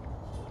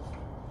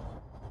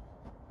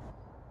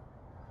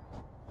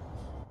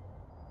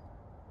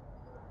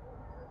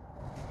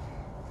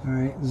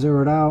 Alright,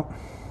 zero it out.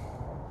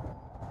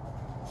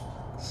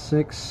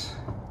 6.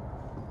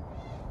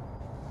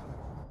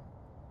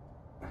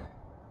 I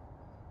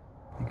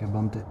think I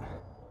bumped it.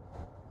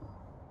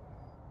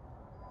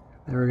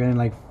 They were getting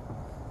like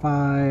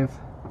 5,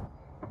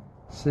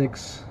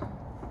 6.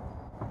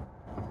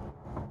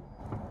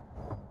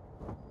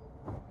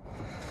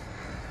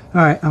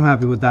 Alright, I'm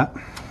happy with that.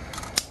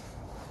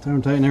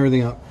 Time to tighten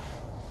everything up.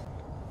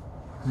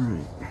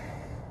 Alright.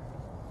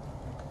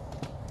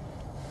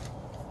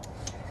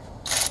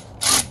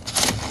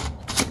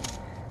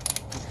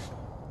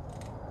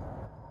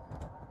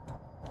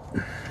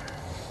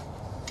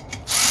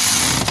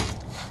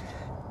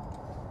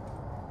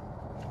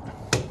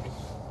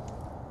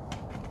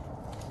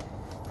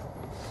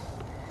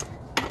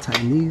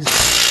 Tighten these.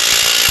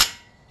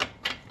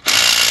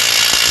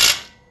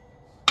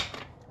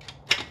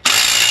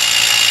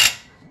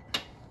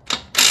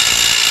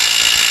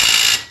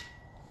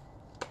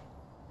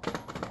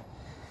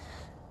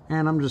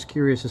 And I'm just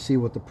curious to see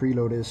what the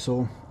preload is,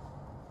 so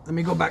let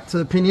me go back to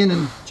the pinion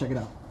and check it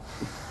out.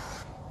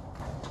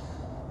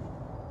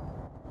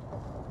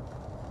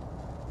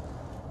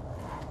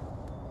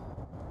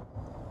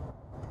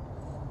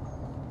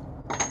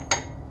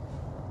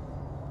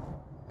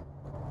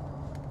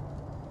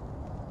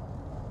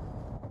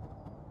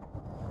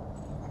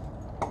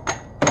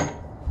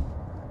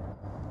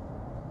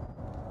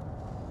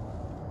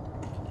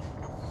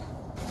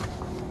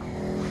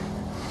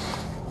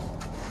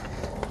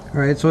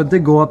 Alright, so it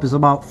did go up. It's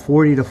about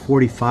 40 to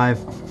 45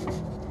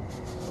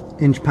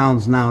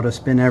 inch-pounds now to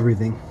spin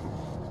everything.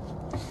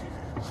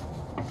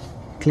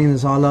 Clean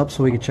this all up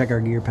so we can check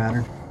our gear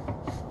pattern.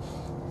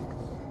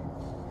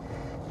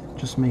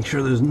 Just make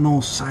sure there's no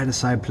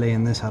side-to-side play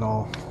in this at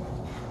all.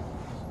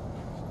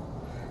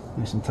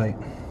 Nice and tight.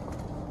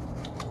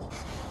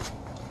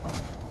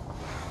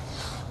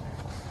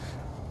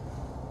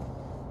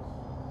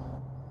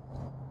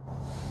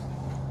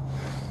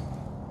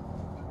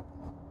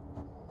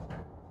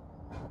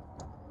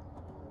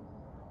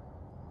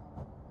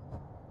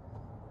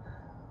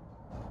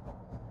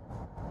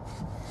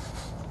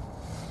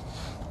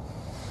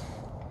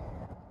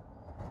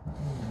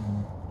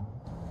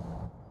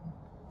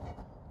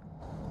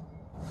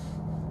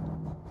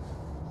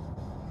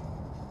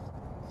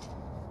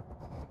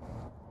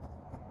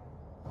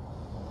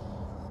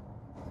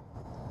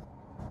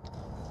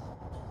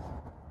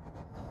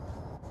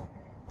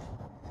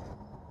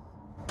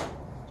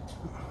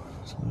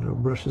 Some little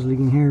brushes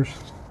leaking hairs.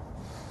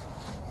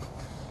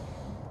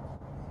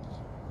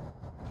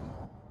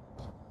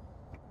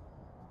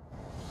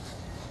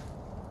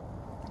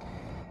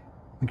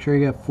 Make sure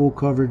you got full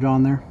coverage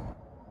on there.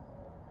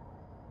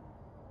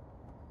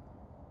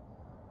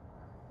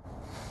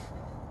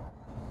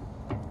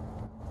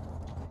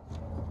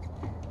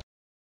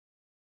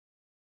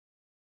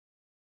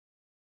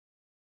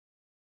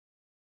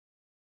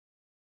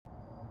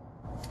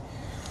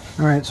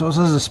 Alright, so it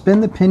says to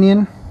spin the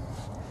pinion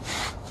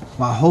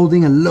while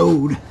holding a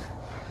load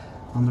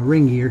on the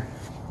ring gear,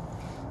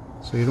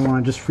 so you don't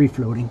want it just free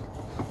floating.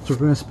 So we're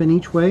going to spin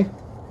each way.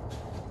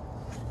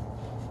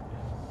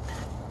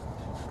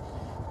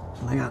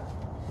 And I got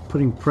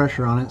putting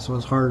pressure on it so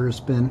it's harder to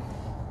spin.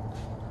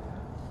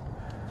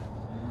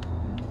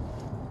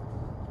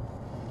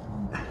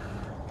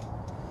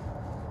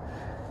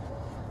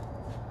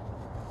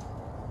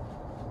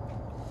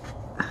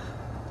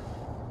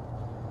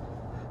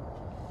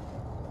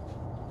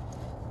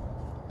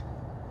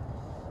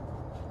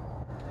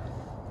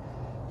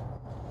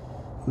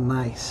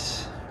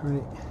 Nice,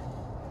 right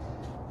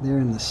there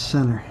in the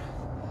center.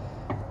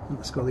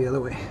 Let's go the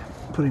other way,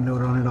 putting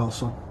load on it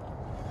also.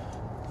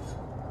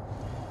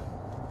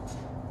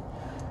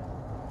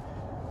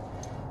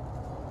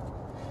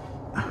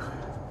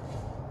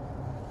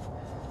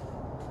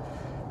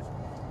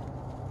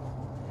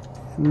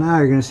 Now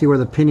you're going to see where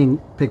the pinion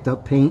picked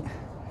up paint.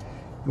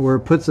 Where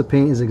it puts the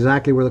paint is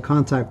exactly where the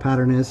contact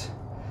pattern is.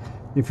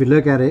 If you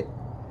look at it,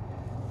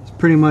 it's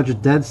pretty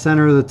much dead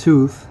center of the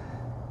tooth,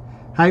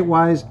 height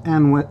wise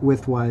and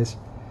width wise.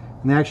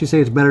 And they actually say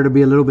it's better to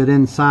be a little bit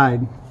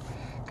inside,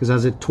 because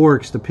as it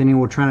torques, the pinion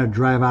will try to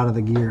drive out of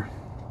the gear.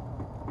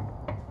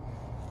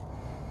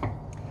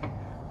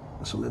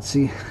 So let's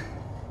see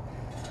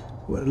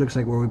what it looks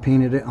like where we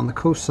painted it on the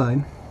coast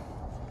side.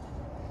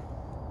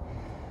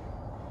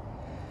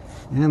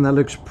 And that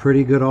looks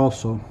pretty good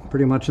also.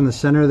 Pretty much in the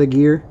center of the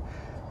gear,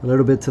 a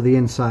little bit to the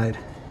inside.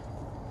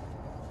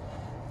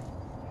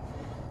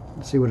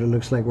 Let's see what it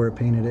looks like where it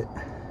painted it.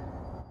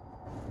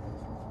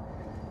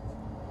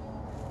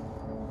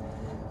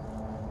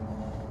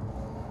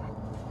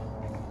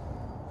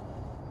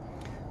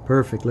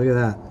 Perfect, look at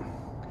that.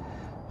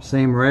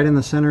 Same right in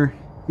the center.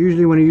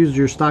 Usually when you use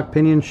your stock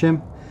pinion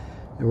shim,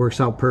 it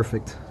works out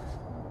perfect.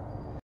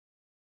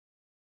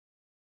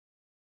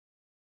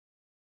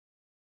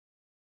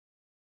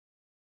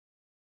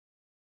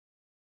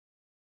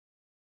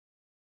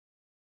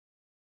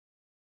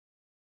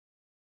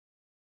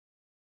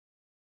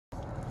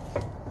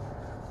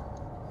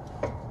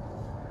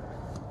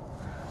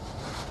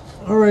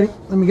 Alrighty,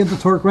 let me get the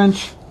torque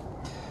wrench.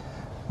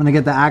 I'm gonna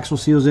get the axle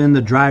seals in,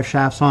 the drive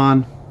shafts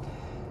on,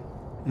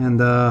 and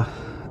that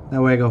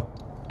way I go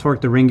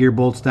torque the ring gear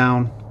bolts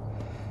down,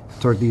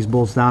 torque these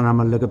bolts down, and I'm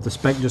gonna look up the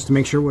spec just to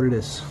make sure what it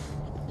is.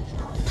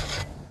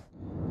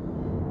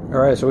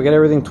 Alright, so we got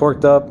everything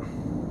torqued up.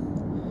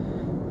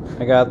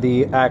 I got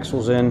the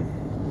axles in.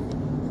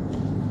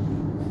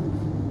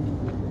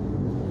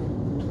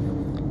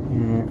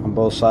 On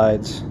both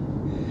sides.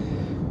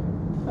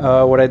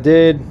 What I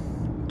did,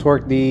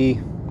 torque the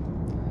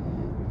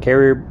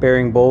carrier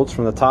bearing bolts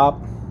from the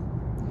top,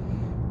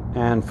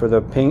 and for the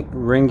paint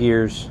ring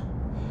gears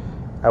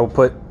I will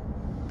put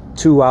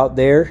 2 out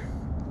there,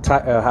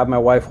 have my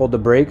wife hold the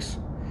brakes,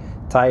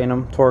 tighten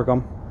them, torque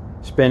them,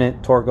 spin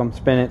it, torque them,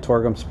 spin it,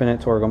 torque them, spin it,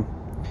 torque them.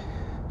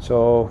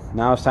 So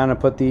now it's time to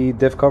put the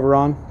diff cover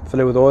on,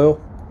 fill it with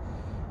oil,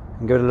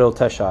 and give it a little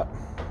test shot.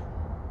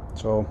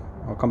 So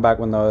I'll come back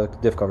when the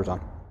diff cover's on.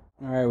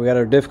 Alright, we got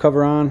our diff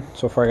cover on.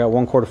 So far I got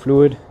 1 quart of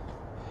fluid.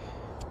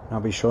 I'll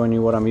be showing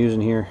you what I'm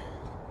using here.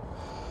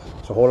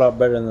 It's a whole lot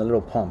better than the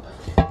little pump.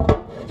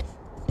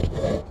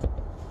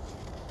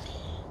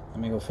 Let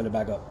me go fill it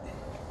back up.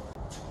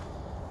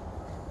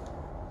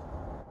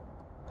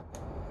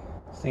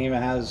 This thing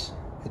even has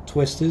a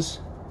twist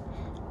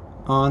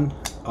on,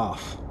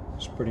 off.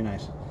 It's pretty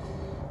nice.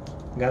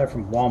 Got it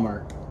from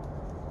Walmart.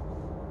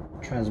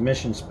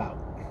 Transmission spout.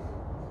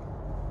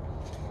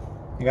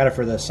 I got it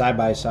for the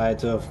side-by-side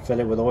to fill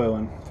it with oil,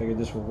 and figured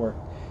this would work.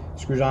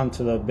 screws on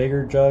to the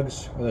bigger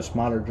jugs or the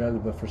smaller jugs,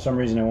 but for some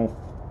reason it won't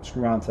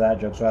screw on to that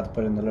jug, so I have to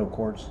put in the little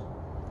quarts.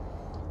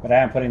 But I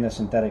am putting the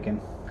synthetic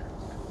in.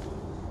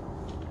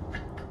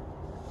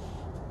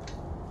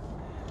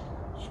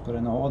 Just put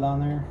in the hole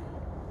down there,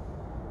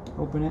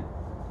 open it.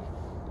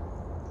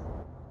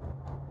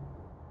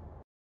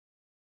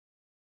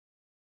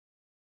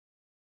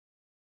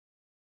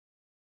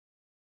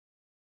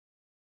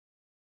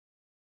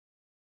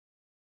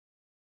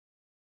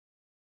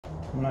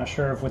 I'm not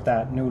sure if with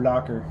that new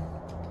locker,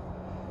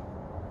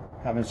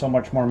 having so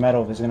much more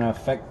metal is going to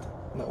affect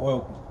the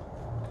oil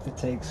it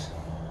takes.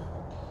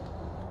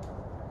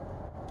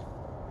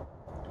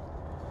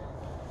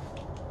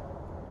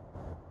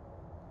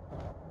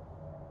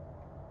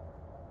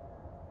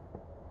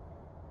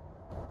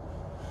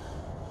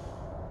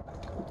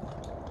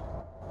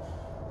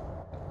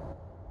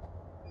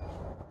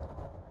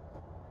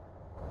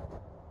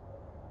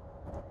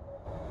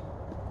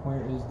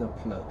 Where is the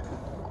plug?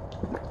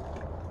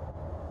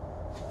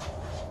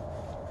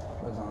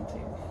 Plug's on the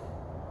table.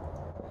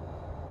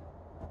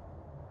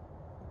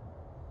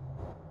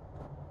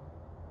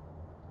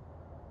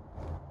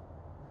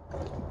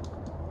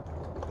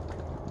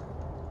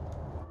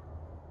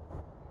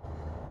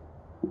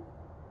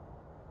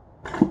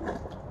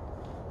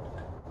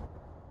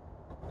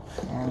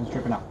 And it's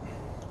dripping out.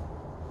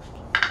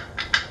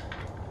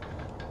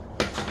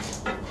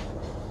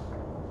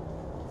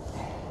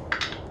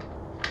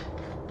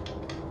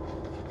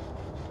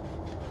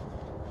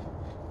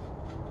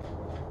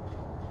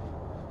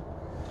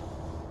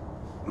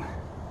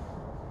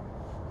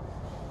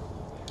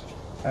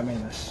 I made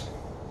this.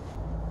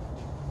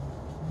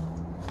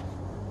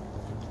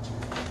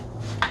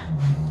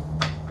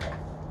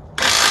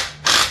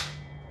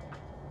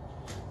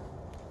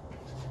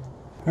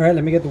 All right,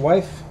 let me get the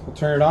wife. We'll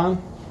turn it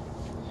on,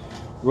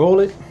 roll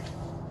it,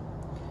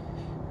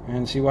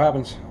 and see what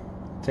happens.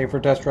 Take it for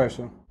a test drive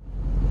soon.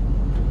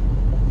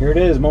 Here it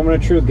is, moment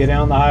of truth, getting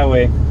on the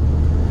highway.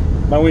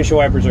 My windshield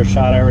wipers are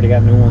shot. I already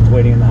got new ones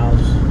waiting in the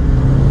house.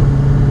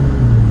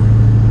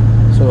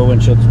 So the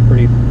windshield's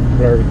pretty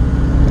blurry.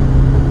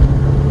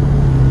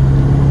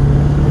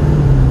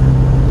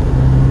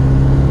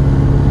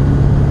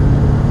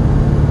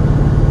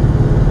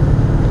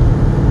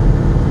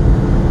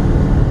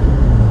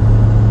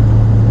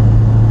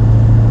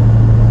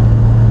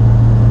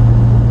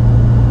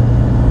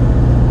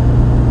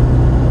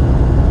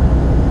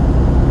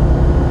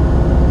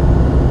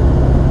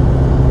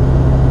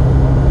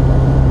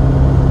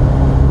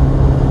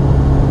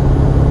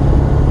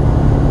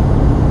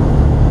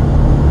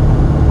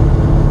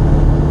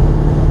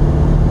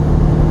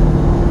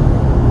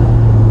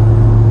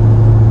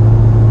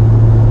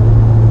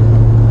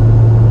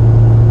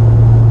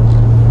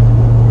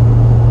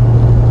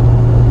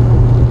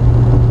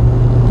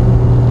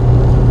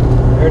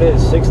 There it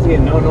is, 60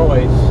 and no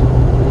noise.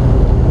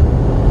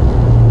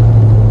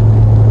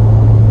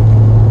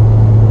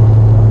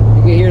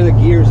 You can hear the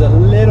gears a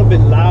little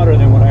bit louder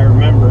than what I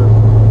remember.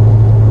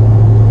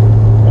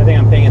 I think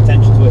I'm paying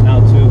attention to it now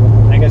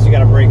too. I guess you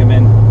gotta break them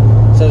in.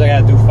 It says I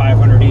gotta do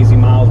 500 easy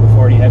miles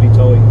before any heavy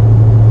towing.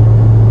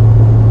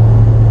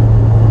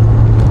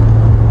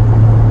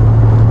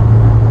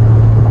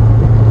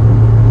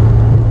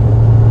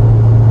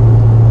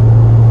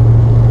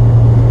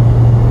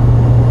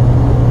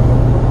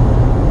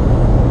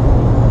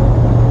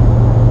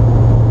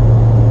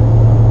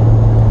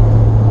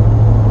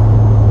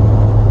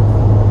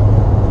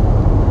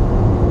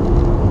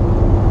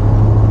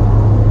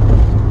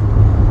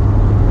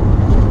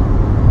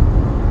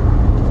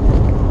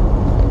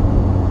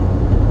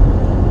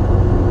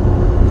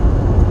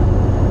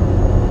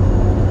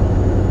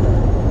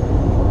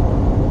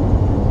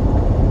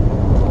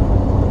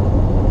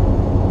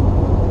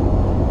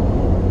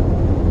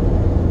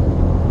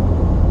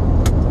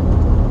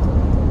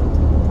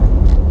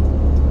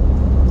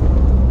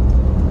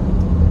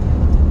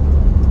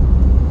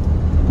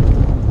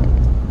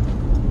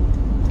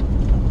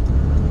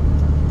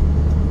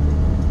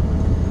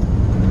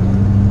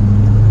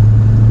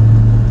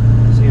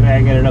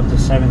 Get it up to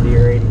 70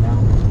 or 80 now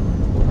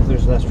if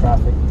there's less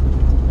traffic.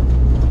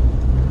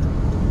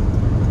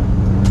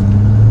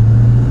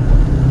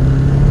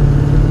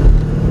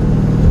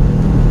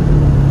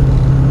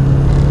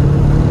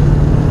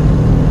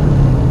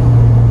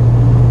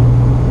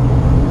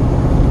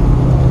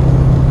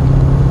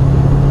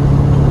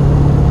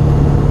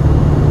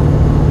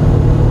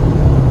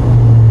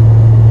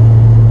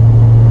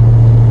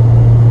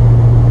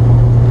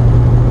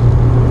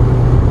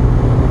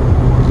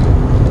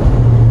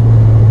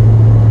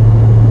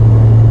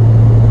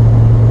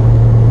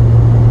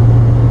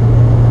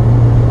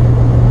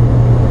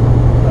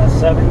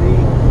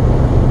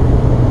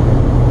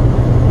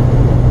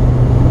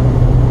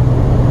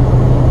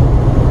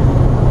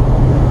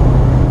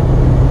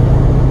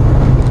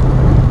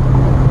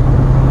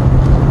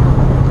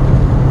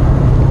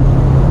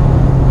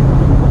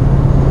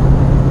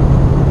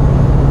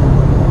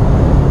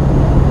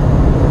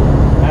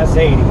 That's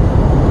 80.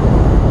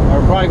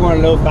 We're probably going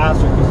a little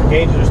faster because the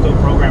gauges are still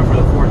programmed for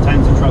the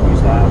 410s the truck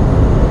used to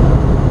have.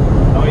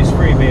 Noise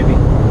free, baby.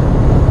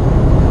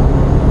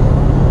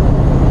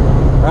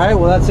 Alright,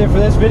 well that's it for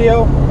this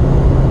video.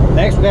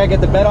 Next we gotta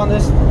get the bed on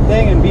this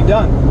thing and be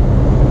done.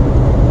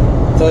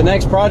 So the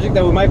next project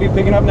that we might be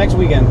picking up next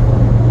weekend.